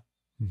life now.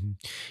 Mm-hmm.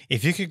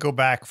 If you could go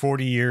back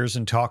 40 years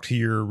and talk to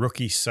your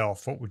rookie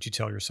self, what would you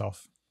tell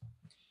yourself?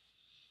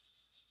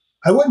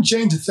 I wouldn't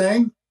change a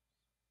thing.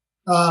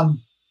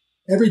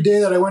 Every day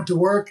that I went to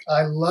work,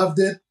 I loved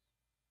it.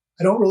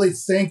 I don't really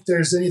think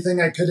there's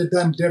anything I could have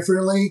done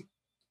differently.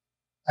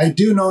 I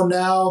do know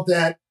now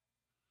that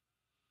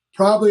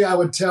probably I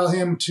would tell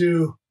him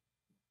the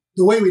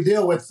way we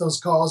deal with those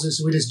calls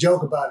is we just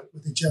joke about it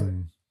with each other.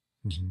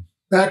 Mm-hmm.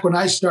 Back when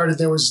I started,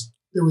 there was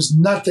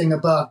nothing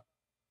about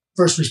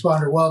first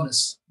responder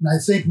wellness. And I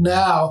think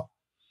now,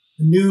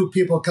 the new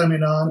people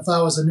coming on, if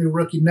I was a new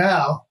rookie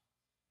now,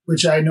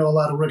 which I know a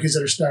lot of rookies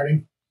that are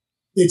starting,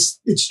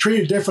 it's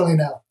treated differently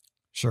now.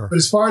 Sure. But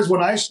as far as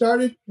when I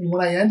started and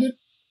when I ended,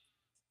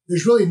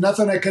 there's really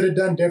nothing I could have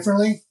done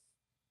differently.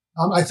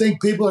 I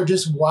think people are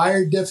just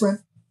wired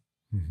different.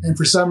 Mm-hmm. And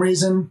for some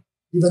reason,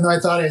 even though I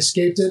thought I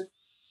escaped it,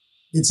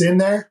 it's in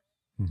there.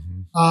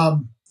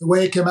 Mm-hmm. The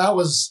way it came out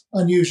was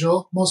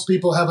unusual. Most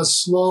people have a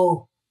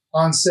slow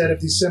onset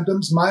of these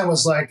symptoms. Mine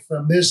was like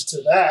from this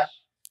to that.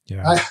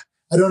 Yeah.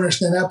 I don't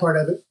understand that part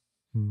of it.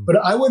 Mm-hmm. But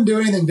I wouldn't do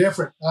anything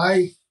different.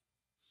 I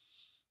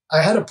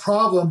had a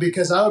problem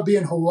because I would be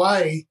in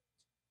Hawaii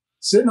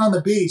sitting on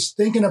the beach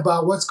thinking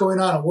about what's going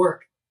on at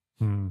work.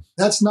 Mm-hmm.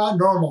 That's not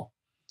normal.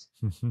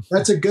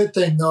 That's a good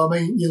thing, though. I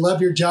mean, you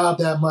love your job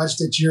that much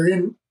that you're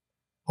in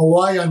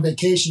Hawaii on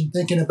vacation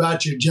thinking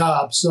about your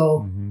job.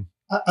 So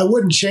I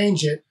wouldn't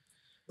change it.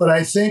 But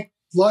I think,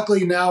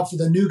 luckily now for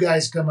the new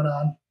guys coming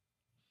on,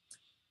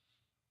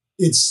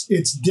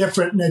 it's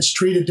different and it's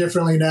treated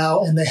differently now,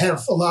 and they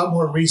have a lot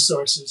more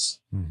resources.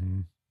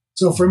 Mm-hmm.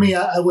 So for me,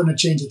 I wouldn't have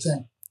changed a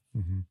thing.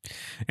 Mm-hmm.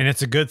 And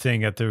it's a good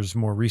thing that there's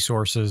more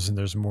resources and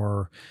there's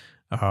more,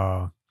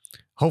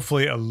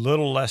 hopefully a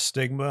little less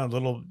stigma, a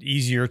little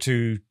easier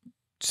to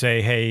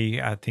say,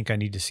 hey, I think I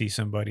need to see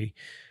somebody.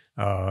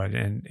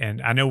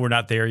 And I know we're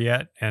not there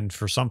yet. And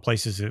for some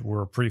places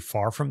we're pretty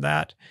far from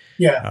that.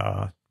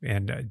 Yeah.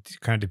 And it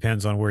kind of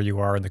depends on where you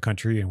are in the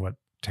country and what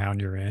town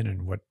you're in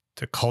and what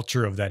the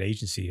culture of that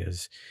agency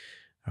is.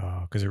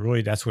 Because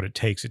that's what it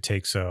takes. It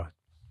takes a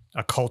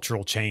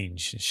cultural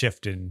change, a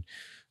shift in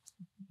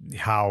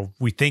how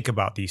we think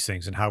about these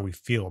things and how we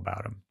feel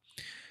about them.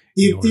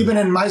 Even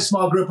in my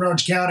small group in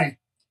Orange County,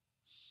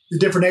 the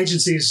different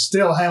agencies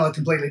still handle it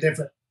completely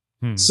different.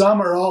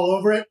 Some are all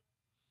over it,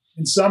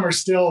 and some are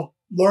still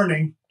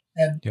learning.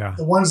 And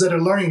the ones that are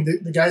learning,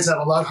 the guys have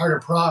a lot harder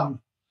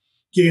problem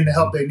getting the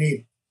help they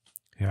need.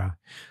 Yeah.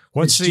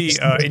 What's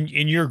in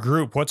your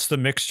group, what's the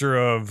mixture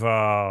of,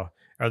 are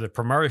the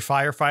primarily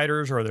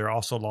firefighters, or are there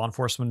also law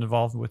enforcement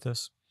involved with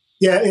this?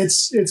 Yeah,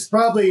 it's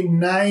probably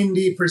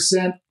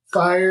 90%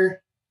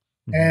 fire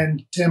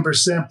and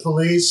 10%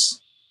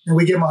 police. And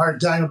we give them a hard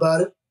time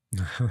about it.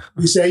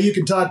 We say, you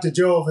can talk to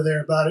Joe over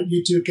there about it.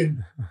 You two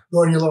can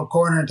go in your little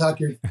corner and talk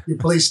your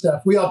police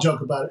stuff. We all joke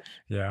about it.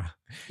 Yeah.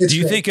 Do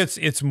you think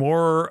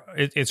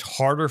it's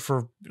harder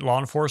for law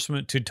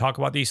enforcement to talk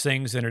about these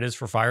things than it is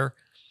for fire?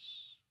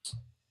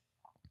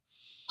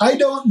 I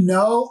don't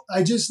know.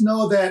 I just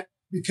know that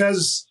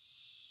because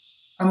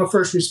I'm a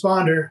first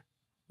responder,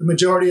 the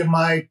majority of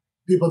my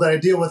people that I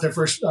deal with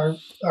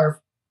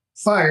are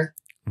fire.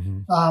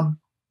 Mm-hmm.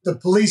 The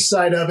police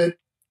side of it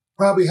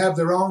probably have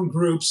their own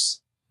groups.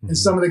 And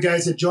some of the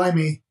guys that join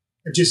me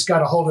have just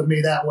got a hold of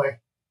me that way.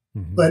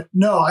 Mm-hmm. But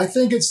no, I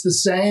think it's the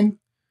same.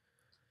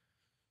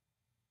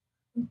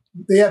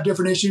 They have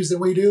different issues than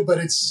we do, but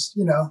it's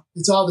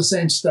all the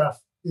same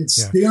stuff.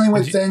 It's dealing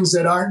with things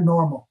that aren't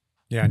normal.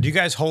 Yeah. And do you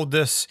guys hold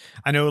this?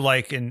 I know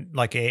like in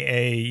like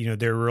AA,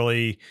 they're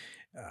really,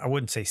 I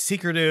wouldn't say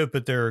secretive,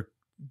 but they're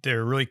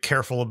really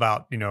careful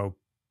about,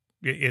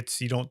 it's,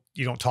 you don't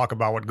talk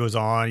about what goes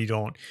on. You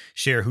don't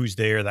share who's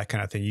there, that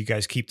kind of thing. You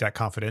guys keep that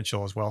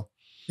confidential as well.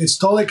 It's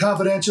totally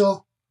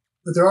confidential,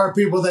 but there are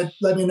people that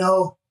let me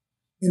know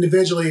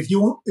individually. If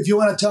you want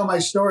to tell my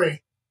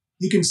story,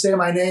 you can say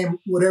my name,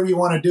 whatever you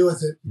want to do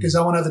with it, because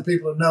I want other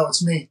people to know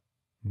it's me.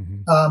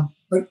 Mm-hmm.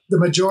 But the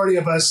majority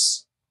of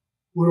us,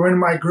 we're in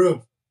my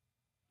group.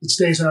 It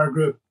stays in our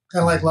group,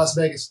 kind of like Las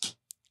Vegas.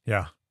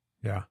 Yeah.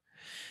 Yeah.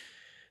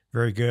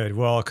 Very good.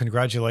 Well,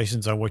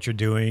 congratulations on what you're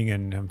doing.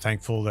 And I'm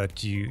thankful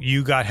that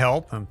you got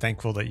help. I'm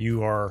thankful that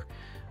you are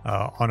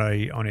on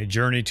a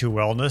journey to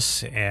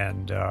wellness,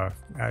 and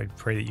I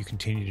pray that you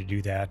continue to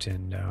do that.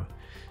 And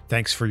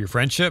thanks for your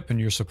friendship and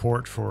your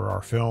support for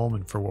our film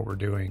and for what we're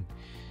doing.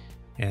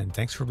 And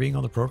thanks for being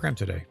on the program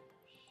today.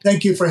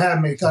 Thank you for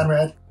having me,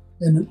 Conrad.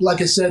 And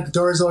like I said, the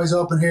door is always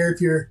open here. If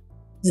you're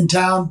in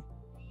town,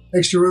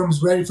 extra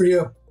room's ready for you.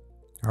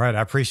 All right.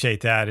 I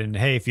appreciate that. And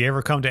hey, if you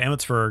ever come to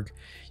Emmitsburg,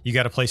 you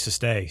got a place to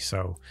stay.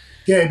 So,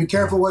 okay, be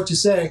careful what you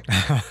say.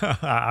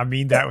 I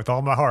mean that with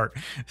all my heart.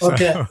 So,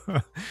 okay.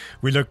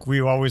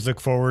 We always look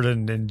forward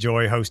and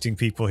enjoy hosting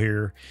people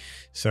here.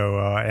 So,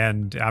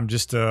 and I'm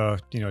just, 2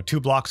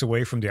 blocks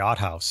away from the Odd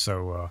House.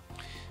 So,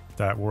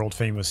 that world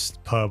famous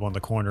pub on the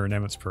corner in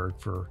Emmitsburg.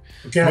 For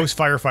most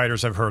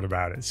firefighters have heard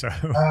about it. So,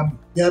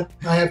 yep,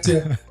 I have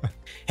to.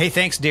 Hey,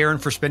 thanks,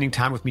 Darren, for spending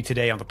time with me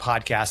today on the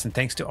podcast. And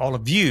thanks to all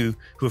of you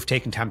who have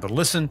taken time to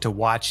listen, to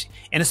watch,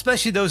 and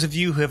especially those of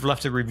you who have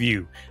left a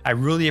review. I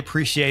really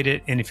appreciate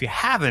it. And if you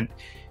haven't,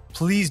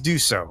 please do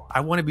so.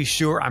 I want to be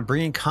sure I'm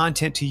bringing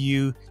content to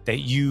you that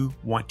you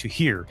want to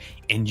hear,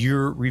 and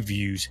your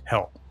reviews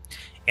help.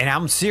 And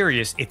I'm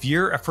serious, if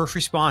you're a first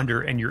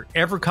responder and you're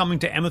ever coming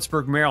to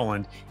Emmitsburg,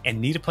 Maryland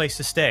and need a place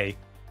to stay,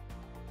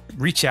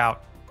 reach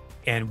out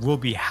and we'll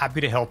be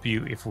happy to help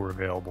you if we're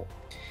available.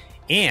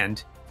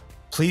 And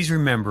please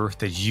remember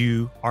that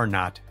you are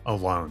not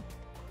alone.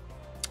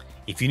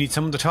 If you need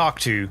someone to talk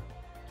to,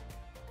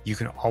 you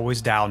can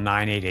always dial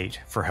 988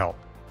 for help.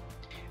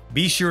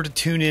 Be sure to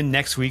tune in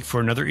next week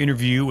for another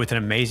interview with an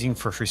amazing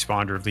first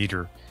responder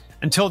leader.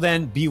 Until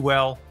then, be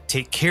well,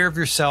 take care of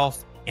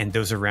yourself and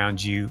those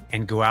around you,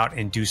 and go out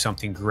and do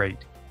something great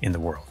in the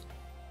world.